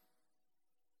tumors,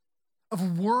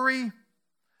 of worry,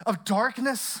 of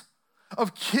darkness,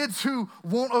 of kids who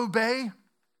won't obey,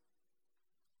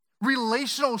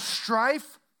 relational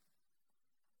strife,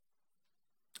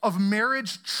 of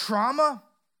marriage trauma.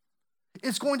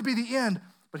 It's going to be the end.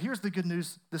 But here's the good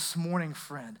news this morning,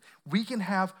 friend. We can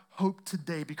have hope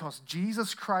today because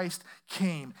Jesus Christ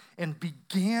came and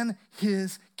began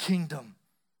his kingdom.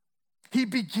 He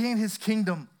began his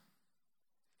kingdom.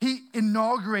 He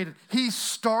inaugurated, he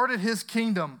started his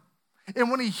kingdom. And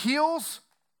when he heals,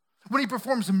 when he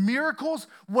performs miracles,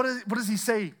 what does he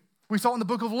say? We saw in the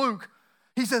book of Luke.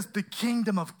 He says, the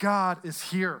kingdom of God is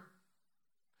here.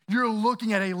 You're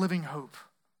looking at a living hope.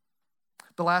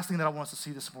 The last thing that I want us to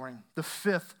see this morning, the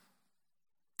fifth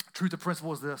truth of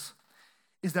principle is this,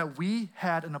 is that we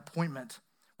had an appointment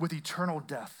with eternal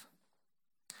death,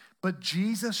 but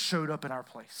Jesus showed up in our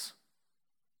place.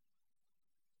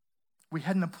 We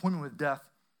had an appointment with death.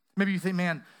 Maybe you think,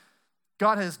 man,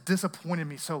 God has disappointed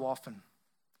me so often.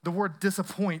 The word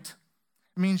disappoint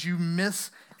means you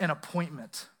miss an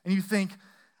appointment. And you think,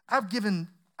 I've given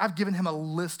him a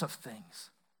list of things,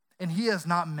 and he has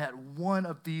not met one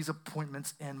of these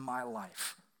appointments in my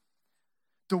life.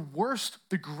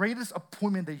 The greatest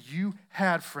appointment that you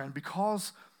had, friend,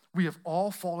 because we have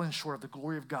all fallen short of the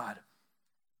glory of God,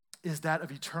 is that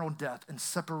of eternal death and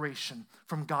separation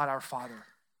from God our Father.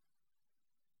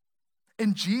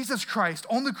 In Jesus Christ,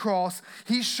 on the cross,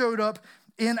 he showed up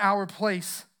in our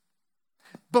place.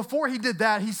 Before he did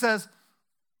that, he says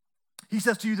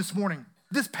to you this morning,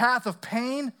 this path of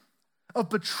pain, of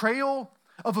betrayal,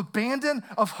 of abandon,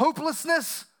 of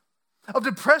hopelessness, of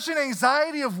depression,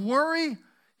 anxiety, of worry,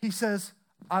 he says,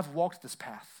 I've walked this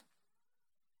path.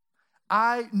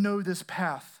 I know this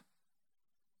path.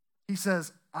 He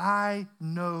says, I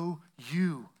know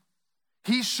you.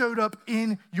 He showed up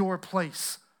in your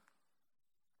place.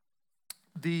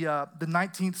 The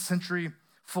 19th century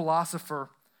philosopher,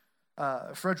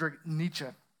 Friedrich Nietzsche.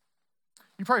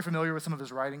 You're probably familiar with some of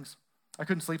his writings. I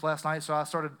couldn't sleep last night, so I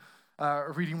started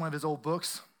reading one of his old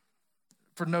books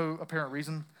for no apparent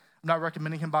reason. I'm not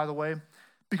recommending him, by the way,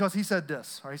 because he said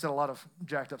this, or he said a lot of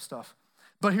jacked up stuff.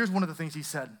 But here's one of the things he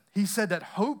said. He said that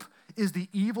hope is the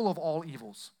evil of all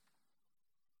evils,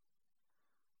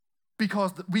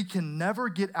 because we can never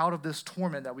get out of this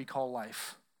torment that we call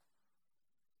life.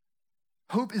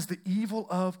 Hope is the evil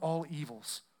of all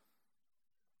evils.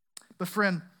 But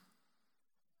friend,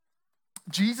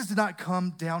 Jesus did not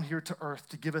come down here to earth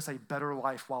to give us a better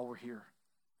life while we're here.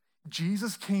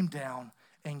 Jesus came down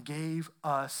and gave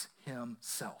us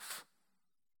himself.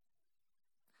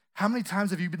 How many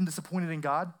times have you been disappointed in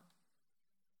God?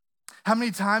 How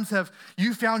many times have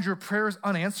you found your prayers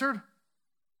unanswered?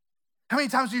 How many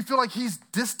times do you feel like he's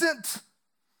distant?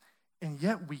 And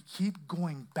yet we keep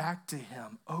going back to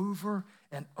him over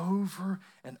and over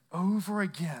and over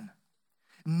again.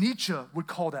 Nietzsche would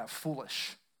call that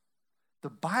foolish. The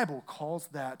Bible calls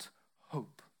that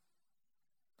hope.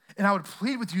 And I would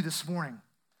plead with you this morning,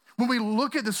 when we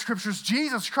look at the scriptures,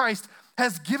 Jesus Christ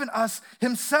has given us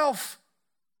himself.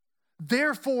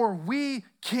 Therefore, we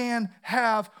can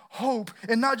have hope,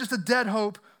 and not just a dead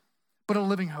hope, but a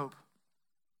living hope.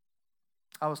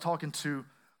 I was talking to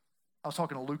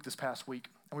Luke this past week,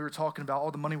 and we were talking about all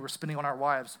the money we're spending on our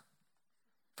wives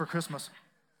for Christmas.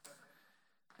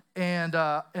 And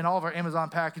all of our Amazon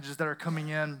packages that are coming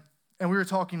in. And we were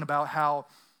talking about how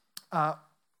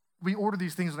we order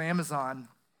these things on Amazon,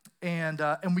 and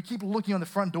we keep looking on the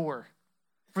front door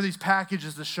for these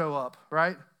packages to show up,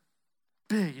 right?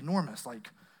 Big, enormous, like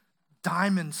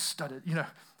diamond studded,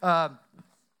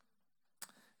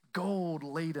 gold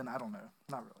laden, I don't know,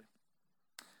 not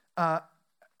really.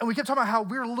 And we kept talking about how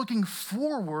we're looking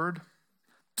forward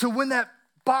to when that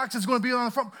box is going to be on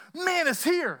the front. Man, it's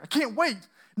here. I can't wait.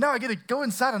 Now I get to go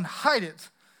inside and hide it.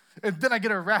 And then I get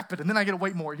to wrap it, and then I get to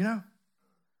wait more, But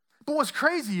what's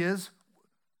crazy is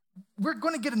we're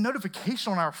going to get a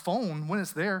notification on our phone when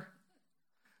it's there.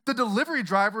 The delivery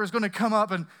driver is going to come up,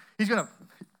 and he's going to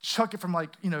chuck it from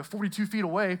 42 feet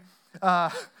away.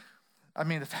 Matt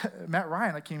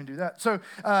Ryan, I can't even do that. So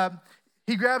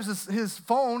he grabs his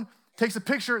phone, takes a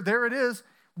picture, there it is.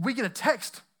 We get a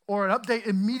text or an update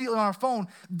immediately on our phone.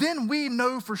 Then we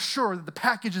know for sure that the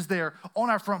package is there on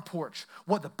our front porch.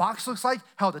 What the box looks like,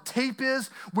 how the tape is,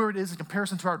 where it is in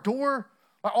comparison to our door,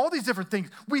 all these different things.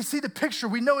 We see the picture.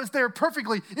 We know it's there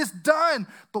perfectly. It's done.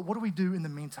 But what do we do in the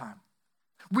meantime?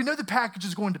 We know the package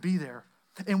is going to be there.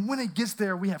 And when it gets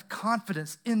there, we have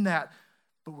confidence in that.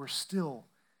 But we're still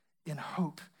in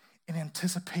hope, in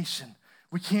anticipation,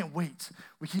 We can't wait.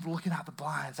 We keep looking out the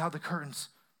blinds, out the curtains.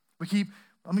 Let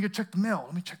me go check the mail.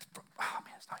 Let me check oh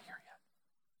man, it's not here yet.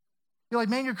 You're like,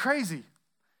 man, you're crazy.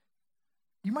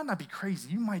 You might not be crazy.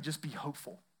 You might just be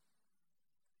hopeful.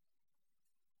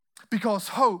 Because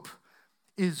hope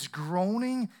is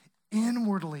groaning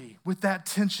inwardly with that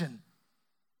tension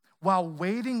while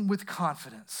waiting with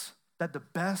confidence that the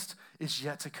best is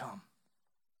yet to come.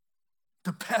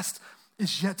 The best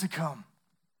is yet to come.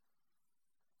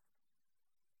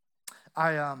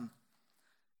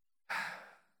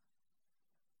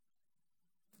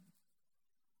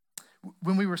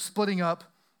 When we were splitting up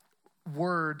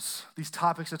words, these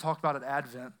topics to talk about at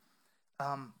Advent,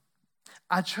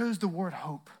 I chose the word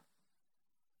hope.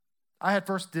 I had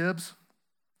first dibs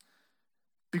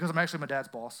because I'm actually my dad's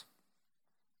boss.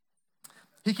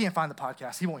 He can't find the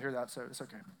podcast. He won't hear that, so it's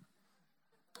okay.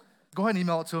 Go ahead and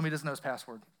email it to him. He doesn't know his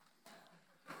password.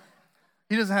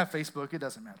 He doesn't have Facebook. It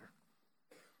doesn't matter.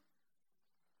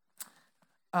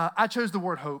 I chose the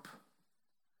word hope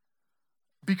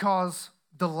because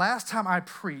the last time I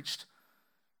preached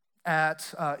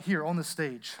at here on the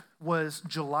stage was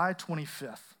July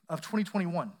 25th of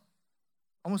 2021,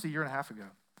 almost a year and a half ago.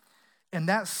 And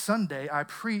that Sunday, I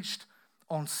preached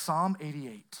on Psalm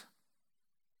 88,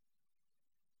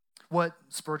 what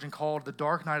Spurgeon called the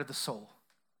dark night of the soul.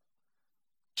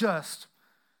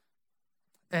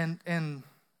 And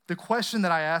the question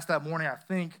that I asked that morning, I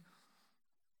think,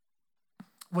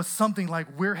 was something like,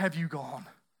 where have you gone?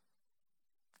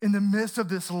 In the midst of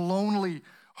this lonely,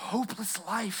 hopeless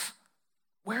life,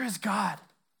 where is God?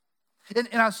 And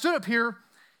I stood up here,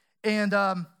 and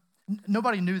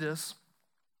nobody knew this,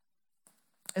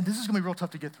 and this is going to be real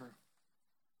tough to get through.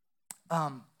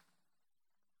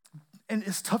 And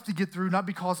it's tough to get through, not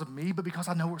because of me, but because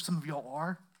I know where some of y'all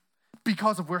are,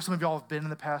 because of where some of y'all have been in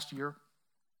the past year.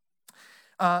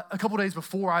 A couple days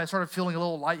before, I started feeling a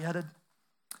little lightheaded.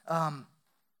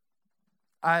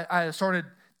 I started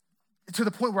to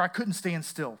the point where I couldn't stand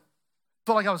still.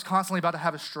 Felt like I was constantly about to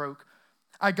have a stroke.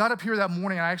 I got up here that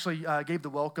morning, and I actually gave the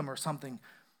welcome or something,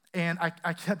 and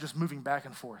I kept just moving back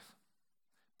and forth.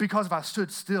 Because if I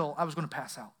stood still, I was going to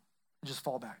pass out and just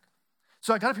fall back.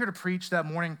 So I got up here to preach that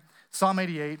morning, Psalm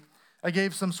 88. I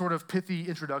gave some sort of pithy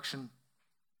introduction,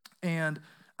 and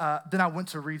then I went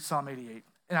to read Psalm 88.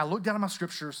 And I looked down at my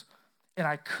scriptures, and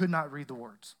I could not read the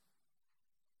words.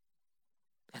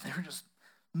 And they were just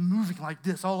moving like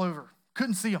this all over.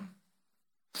 Couldn't see them.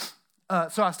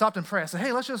 So I stopped and prayed. I said,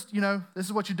 hey, let's just, this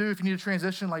is what you do if you need a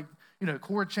transition, like,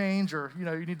 chord change, or, you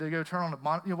need to go turn on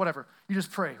the, whatever. You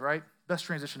just pray, right? Best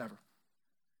transition ever.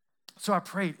 So I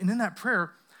prayed. And in that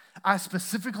prayer, I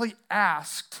specifically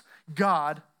asked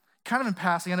God, kind of in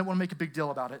passing, I didn't want to make a big deal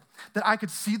about it, that I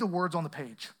could see the words on the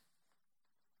page.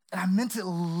 And I meant it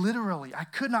literally. I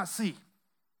could not see.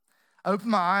 I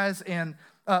opened my eyes, and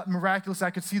miraculously,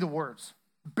 I could see the words.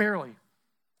 Barely.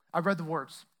 I read the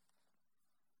words.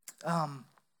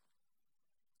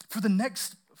 For the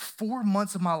next 4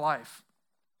 months of my life,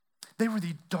 they were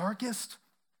the darkest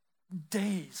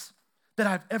days that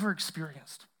I've ever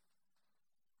experienced.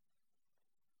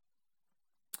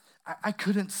 I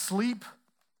couldn't sleep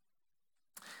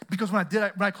because when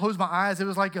I closed my eyes, it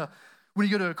was like when you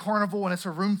go to a carnival and it's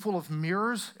a room full of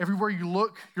mirrors. Everywhere you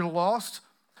look, you're lost.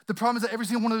 The problem is that every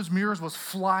single one of those mirrors was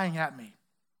flying at me.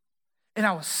 And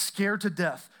I was scared to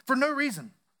death for no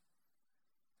reason.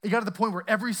 It got to the point where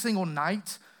every single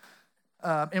night,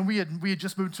 and we had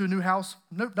just moved to a new house.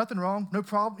 No, nothing wrong, no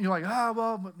problem. You're like,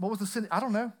 well, what was the sin? I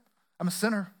don't know. I'm a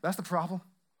sinner. That's the problem.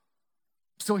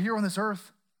 I'm still here on this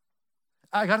earth.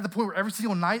 I got to the point where every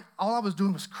single night, all I was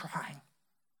doing was crying.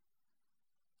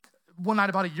 One night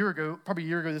about a year ago, probably a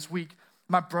year ago this week,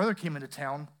 my brother came into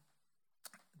town,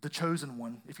 the chosen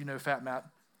one, if you know Fat Matt.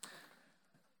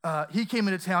 He came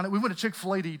into town, and we went to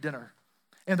Chick-fil-A to eat dinner.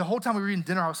 And the whole time we were eating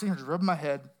dinner, I was sitting here just rubbing my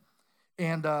head,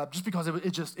 and just because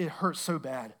it hurt so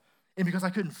bad, and because I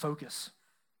couldn't focus.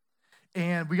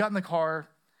 And we got in the car,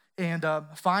 and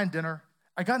fine dinner.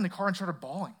 I got in the car and started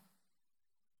bawling.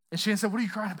 And Shannon said, what are you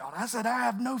crying about? I said, I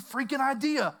have no freaking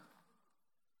idea.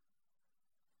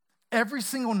 Every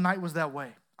single night was that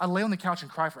way. I'd lay on the couch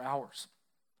and cry for hours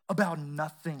about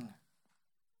nothing.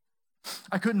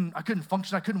 I couldn't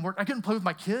function. I couldn't work. I couldn't play with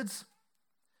my kids.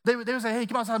 They would say, hey,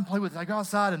 come outside and play with us. I go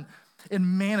outside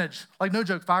and manage, like no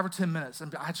joke, 5 or 10 minutes.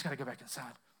 And I just got to go back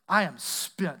inside. I am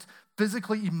spent,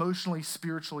 physically, emotionally,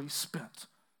 spiritually spent.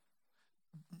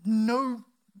 No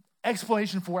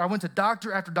explanation for it. I went to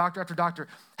doctor after doctor after doctor,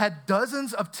 had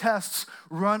dozens of tests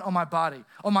run on my body,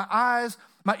 on my eyes,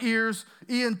 my ears,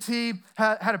 ENT,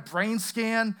 had a brain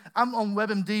scan. I'm on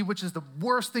WebMD, which is the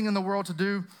worst thing in the world to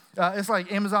do. It's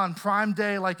like Amazon Prime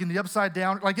Day, like in the upside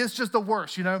down. Like, it's just the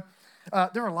worst, you know?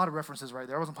 There are a lot of references right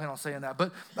there. I wasn't planning on saying that,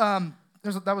 but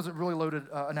that was a really loaded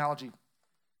analogy.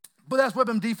 But that's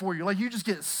WebMD for you. Like, you just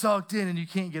get sucked in and you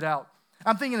can't get out.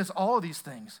 I'm thinking it's all of these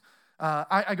things.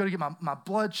 I go to get my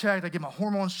blood checked. I get my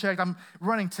hormones checked. I'm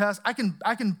running tests. I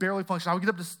can barely function. I would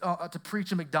get up to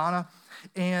preach in McDonough,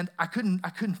 and I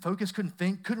couldn't focus, couldn't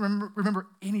think, couldn't remember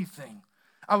anything.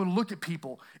 I would look at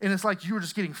people, and it's like you were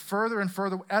just getting further and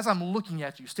further as I'm looking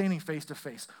at you, standing face to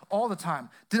face all the time.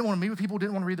 Didn't want to meet with people,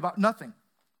 didn't want to read about nothing.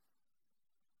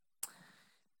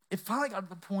 It finally got to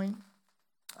the point,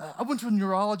 I went to a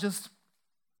neurologist.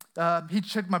 He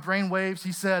checked my brain waves.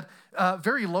 He said,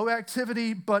 very low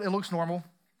activity, but it looks normal.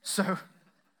 So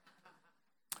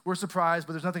we're surprised,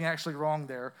 but there's nothing actually wrong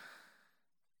there.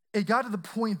 It got to the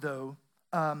point, though,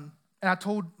 and I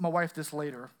told my wife this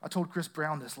later. I told Chris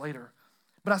Brown this later.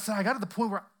 But I said, I got to the point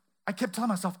where I kept telling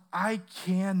myself, I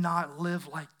cannot live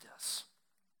like this.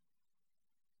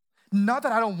 Not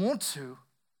that I don't want to.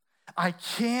 I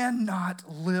cannot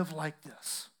live like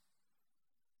this.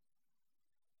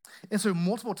 And so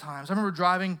multiple times, I remember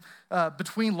driving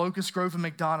between Locust Grove and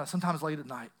McDonough, sometimes late at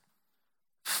night,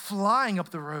 flying up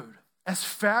the road as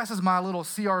fast as my little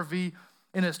CRV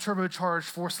in its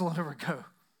turbocharged 4-cylinder would go.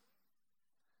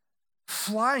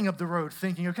 Flying up the road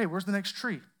thinking, okay, where's the next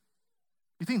tree?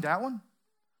 You think that one?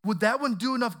 Would that one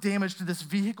do enough damage to this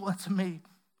vehicle and to me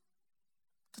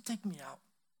to take me out?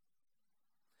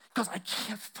 Because I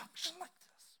can't function like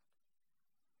this.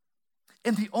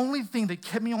 And the only thing that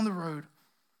kept me on the road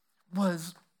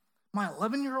was my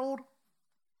 11-year-old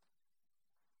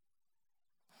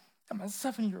and my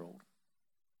 7-year-old.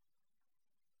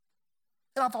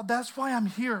 And I thought, that's why I'm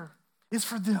here, is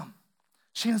for them.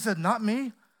 Shannon said, not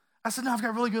me. I said, no, I've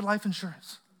got really good life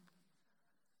insurance.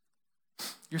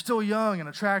 You're still young and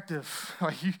attractive.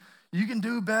 Like, you can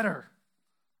do better.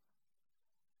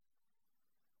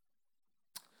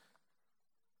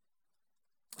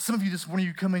 Some of you this morning,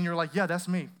 you come in, you're like, yeah, that's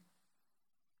me.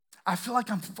 I feel like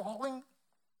I'm falling.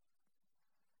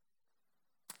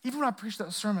 Even when I preached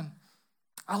that sermon,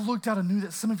 I looked out and knew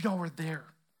that some of y'all were there.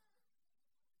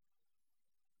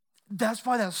 That's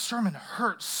why that sermon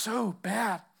hurt so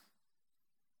bad.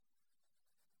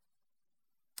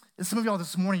 And some of y'all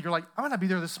this morning, you're like, I might not be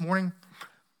there this morning.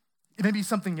 It may be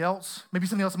something else. Maybe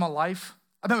something else in my life.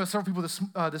 I've met with several people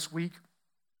this week.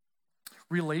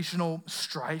 Relational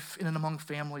strife in and among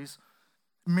families.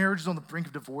 Marriage is on the brink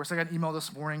of divorce. I got an email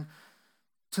this morning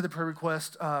to the prayer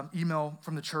request email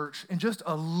from the church, and just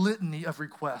a litany of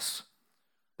requests.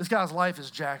 This guy's life is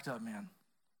jacked up, man.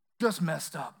 Just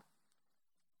messed up.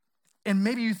 And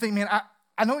maybe you think, man,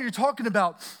 I know what you're talking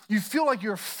about. You feel like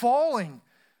you're falling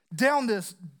down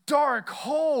this dark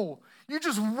hole. You're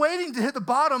just waiting to hit the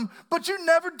bottom, but you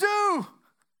never do.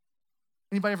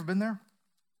 Anybody ever been there?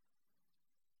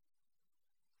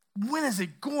 When is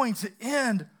it going to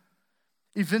end?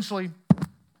 Eventually,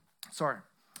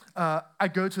 I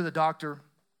go to the doctor,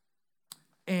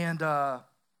 and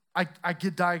I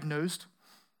get diagnosed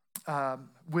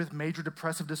with major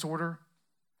depressive disorder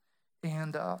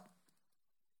and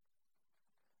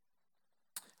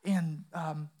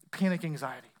panic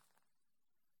anxiety.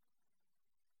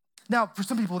 Now, for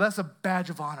some people, that's a badge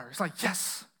of honor. It's like,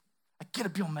 yes, I get to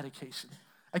be on medication.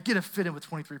 I get to fit in with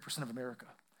 23% of America.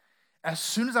 As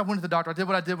soon as I went to the doctor, I did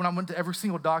what I did when I went to every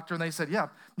single doctor, and they said, yeah,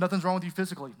 nothing's wrong with you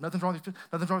physically. Nothing's wrong with you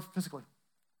physically.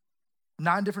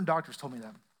 9 different doctors told me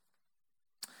that.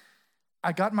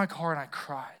 I got in my car and I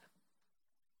cried.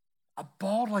 I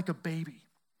bawled like a baby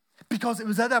because it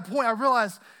was at that point I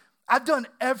realized I've done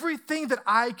everything that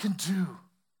I can do,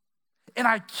 and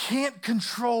I can't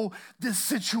control this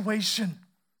situation.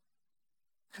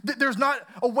 There's not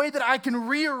a way that I can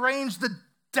rearrange the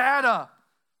data.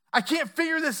 I can't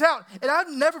figure this out. And I've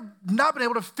never not been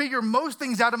able to figure most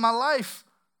things out in my life.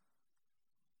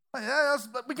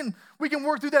 We can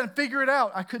work through that and figure it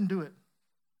out. I couldn't do it.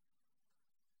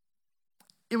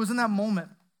 It was in that moment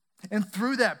and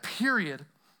through that period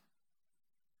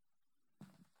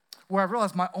where I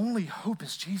realized my only hope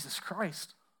is Jesus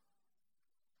Christ.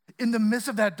 In the midst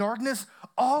of that darkness,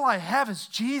 all I have is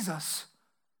Jesus.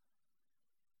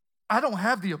 I don't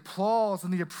have the applause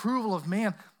and the approval of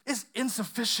man. It's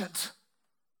insufficient.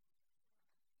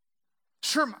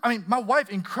 Sure, I mean, my wife,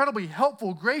 incredibly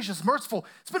helpful, gracious, merciful.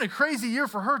 It's been a crazy year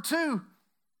for her too.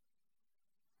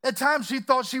 At times, she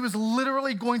thought she was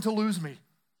literally going to lose me,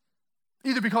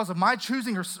 either because of my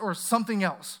choosing or something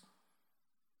else.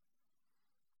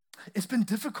 It's been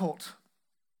difficult.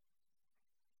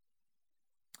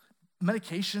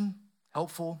 Medication,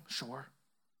 helpful, sure.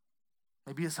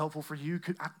 Maybe it's helpful for you.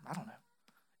 I don't know.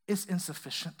 it's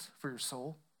insufficient for your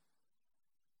soul.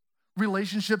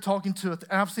 Relationship, talking to, and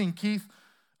I've seen Keith,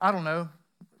 I don't know,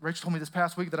 Rachel told me this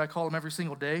past week that I call him every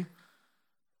single day.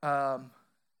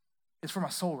 It's for my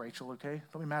soul, Rachel, okay?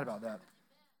 Don't be mad about that.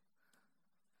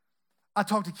 I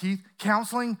talked to Keith.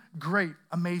 Counseling, great,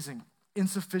 amazing,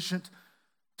 insufficient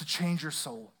to change your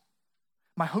soul.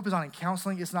 My hope is not in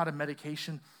counseling. It's not in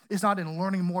medication. It's not in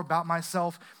learning more about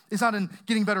myself. It's not in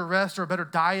getting better rest or a better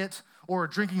diet or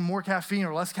drinking more caffeine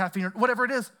or less caffeine or whatever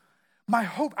it is. My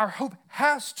hope, our hope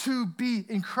has to be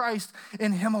in Christ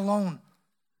and Him alone.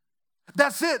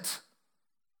 That's it.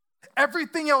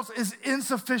 Everything else is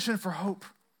insufficient for hope.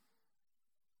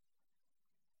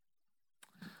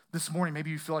 This morning, maybe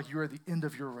you feel like you're at the end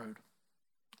of your road,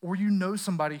 or you know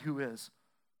somebody who is.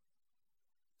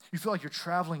 You feel like you're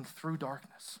traveling through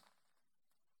darkness.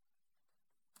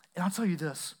 And I'll tell you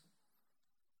this,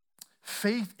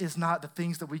 faith is not the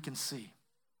things that we can see,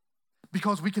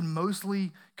 because we can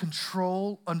mostly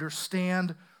control,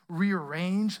 understand,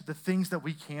 rearrange the things that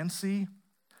we can see,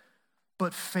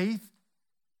 but faith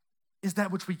is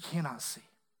that which we cannot see.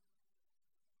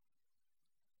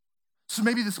 So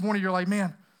maybe this morning you're like,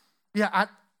 man, yeah,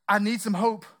 I need some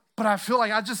hope, but I feel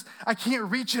like I can't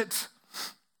reach it.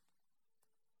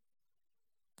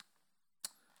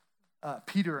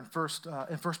 Peter in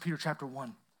 1 Peter chapter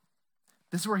 1,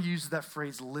 this is where he uses that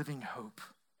phrase, living hope.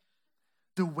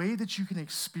 The way that you can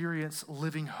experience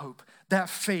living hope, that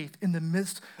faith in the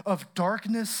midst of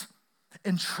darkness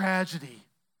and tragedy,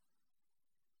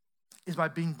 is by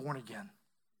being born again.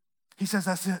 He says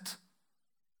that's it.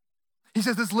 He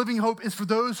says this living hope is for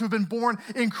those who have been born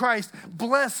in Christ.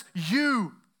 Bless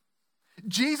you.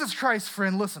 Jesus Christ,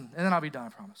 friend, listen, and then I'll be done, I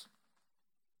promise.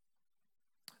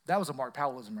 That was a Mark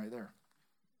Powellism right there.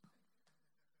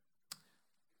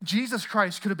 Jesus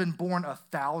Christ could have been born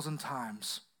 1,000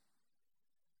 times.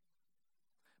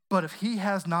 But if He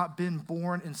has not been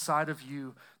born inside of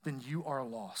you, then you are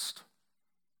lost.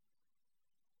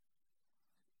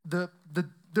 There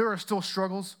are still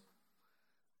struggles.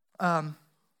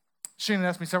 Shannon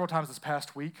asked me several times this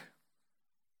past week,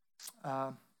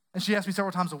 and she asked me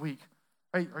several times a week,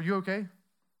 hey, are you okay?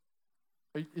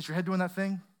 Is your head doing that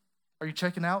thing? Are you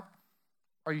checking out?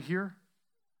 Are you here?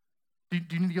 Do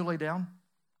you need to go lay down?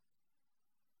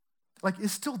 Like,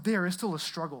 it's still there. It's still a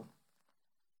struggle.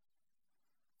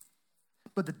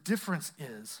 But the difference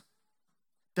is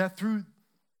that through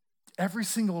every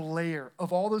single layer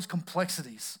of all those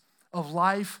complexities of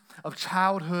life, of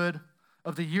childhood,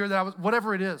 of the year that I was,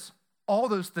 whatever it is, all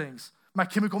those things, my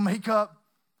chemical makeup,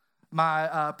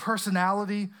 my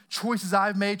personality, choices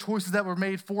I've made, choices that were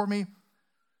made for me,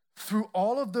 through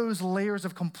all of those layers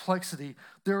of complexity,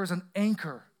 there is an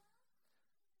anchor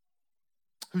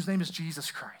whose name is Jesus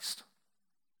Christ.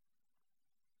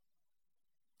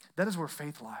 That is where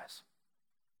faith lies.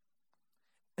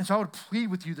 And so I would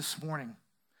plead with you this morning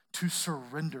to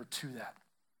surrender to that.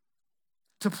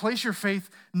 To place your faith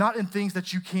not in things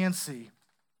that you can see,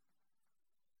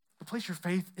 but place your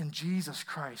faith in Jesus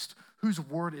Christ, whose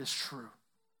word is true.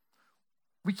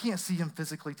 We can't see Him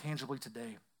physically, tangibly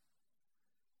today,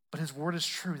 but His word is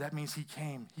true. That means He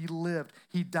came, He lived,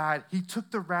 He died, He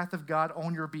took the wrath of God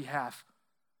on your behalf,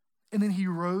 and then He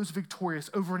rose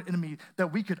victorious over an enemy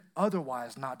that we could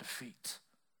otherwise not defeat.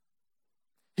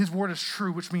 His word is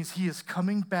true, which means He is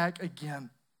coming back again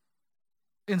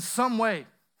in some way,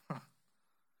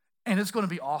 and it's going to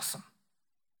be awesome.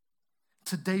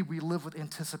 Today we live with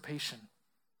anticipation,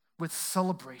 with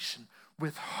celebration,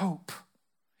 with hope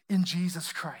in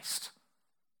Jesus Christ.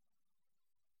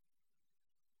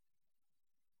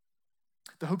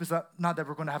 The hope is not that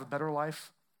we're going to have a better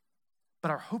life, but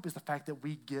our hope is the fact that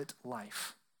we get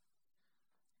life.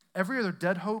 Every other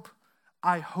dead hope,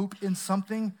 I hope in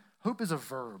something, hope is a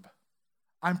verb.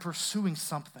 I'm pursuing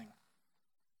something.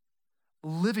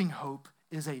 Living hope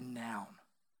is a noun.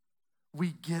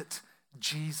 We get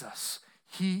Jesus.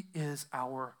 He is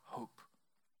our hope.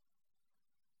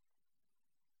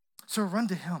 So run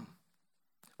to Him.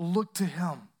 Look to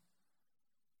Him.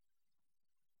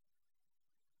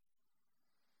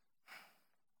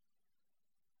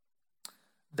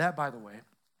 That, by the way,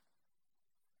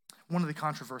 one of the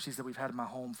controversies that we've had in my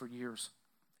home for years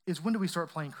is, when do we start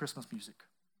playing Christmas music?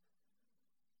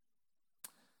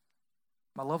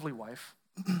 My lovely wife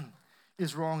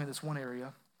is wrong in this one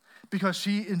area because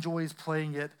she enjoys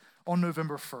playing it on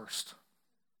November 1st.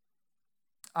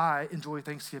 I enjoy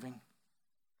Thanksgiving.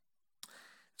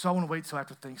 So I want to wait till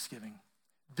after Thanksgiving.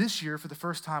 This year, for the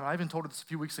first time, I even told her this a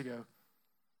few weeks ago,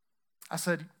 I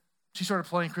said, she started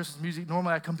playing Christmas music.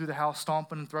 Normally I come through the house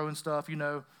stomping and throwing stuff,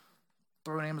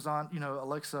 throwing Amazon,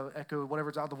 Alexa, Echo,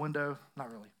 whatever's out the window. Not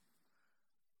really.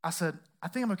 I said, I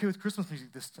think I'm okay with Christmas music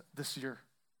this year,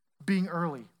 being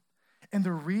early. And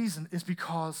the reason is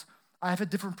because I have a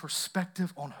different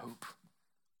perspective on hope.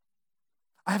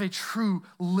 I have a true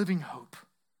living hope.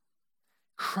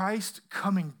 Christ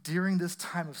coming during this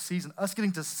time of season, us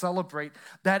getting to celebrate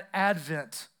that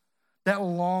Advent, that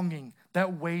longing,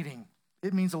 that waiting,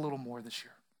 it means a little more this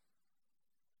year.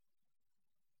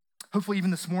 Hopefully,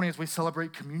 even this morning as we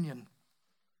celebrate communion,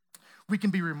 we can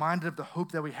be reminded of the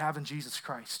hope that we have in Jesus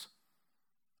Christ.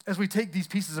 As we take these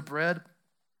pieces of bread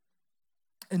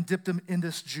and dip them in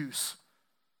this juice,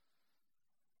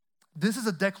 this is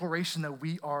a declaration that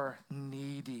we are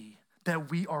needy,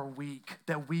 that we are weak,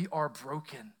 that we are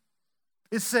broken.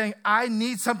 It's saying, I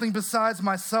need something besides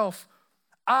myself.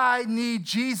 I need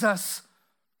Jesus.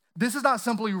 This is not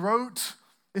simply rote.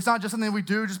 It's not just something we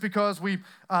do just because we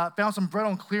found some bread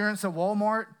on clearance at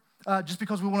Walmart, just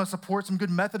because we want to support some good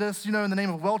Methodists, in the name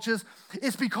of Welch's.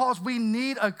 It's because we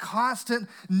need a constant,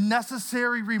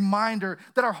 necessary reminder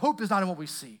that our hope is not in what we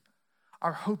see.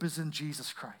 Our hope is in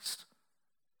Jesus Christ.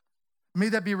 May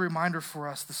that be a reminder for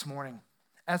us this morning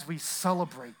as we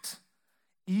celebrate,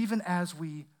 even as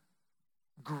we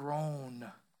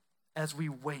groan, as we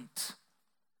wait,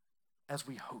 as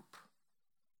we hope.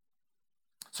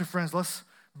 So friends, let's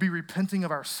be repenting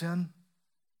of our sin,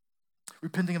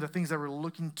 repenting of the things that we're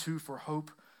looking to for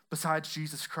hope besides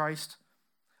Jesus Christ.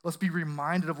 Let's be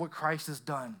reminded of what Christ has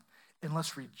done, and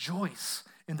let's rejoice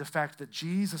in the fact that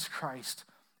Jesus Christ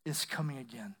is coming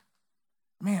again.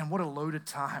 Man, what a loaded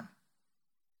time.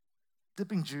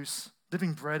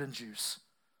 Dipping bread in juice.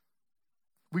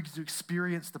 We get to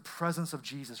experience the presence of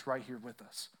Jesus right here with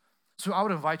us. So I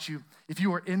would invite you, if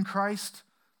you are in Christ,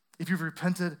 if you've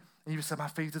repented and you've said, my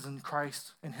faith is in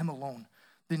Christ and him alone,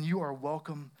 then you are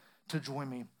welcome to join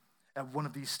me at one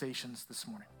of these stations this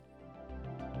morning.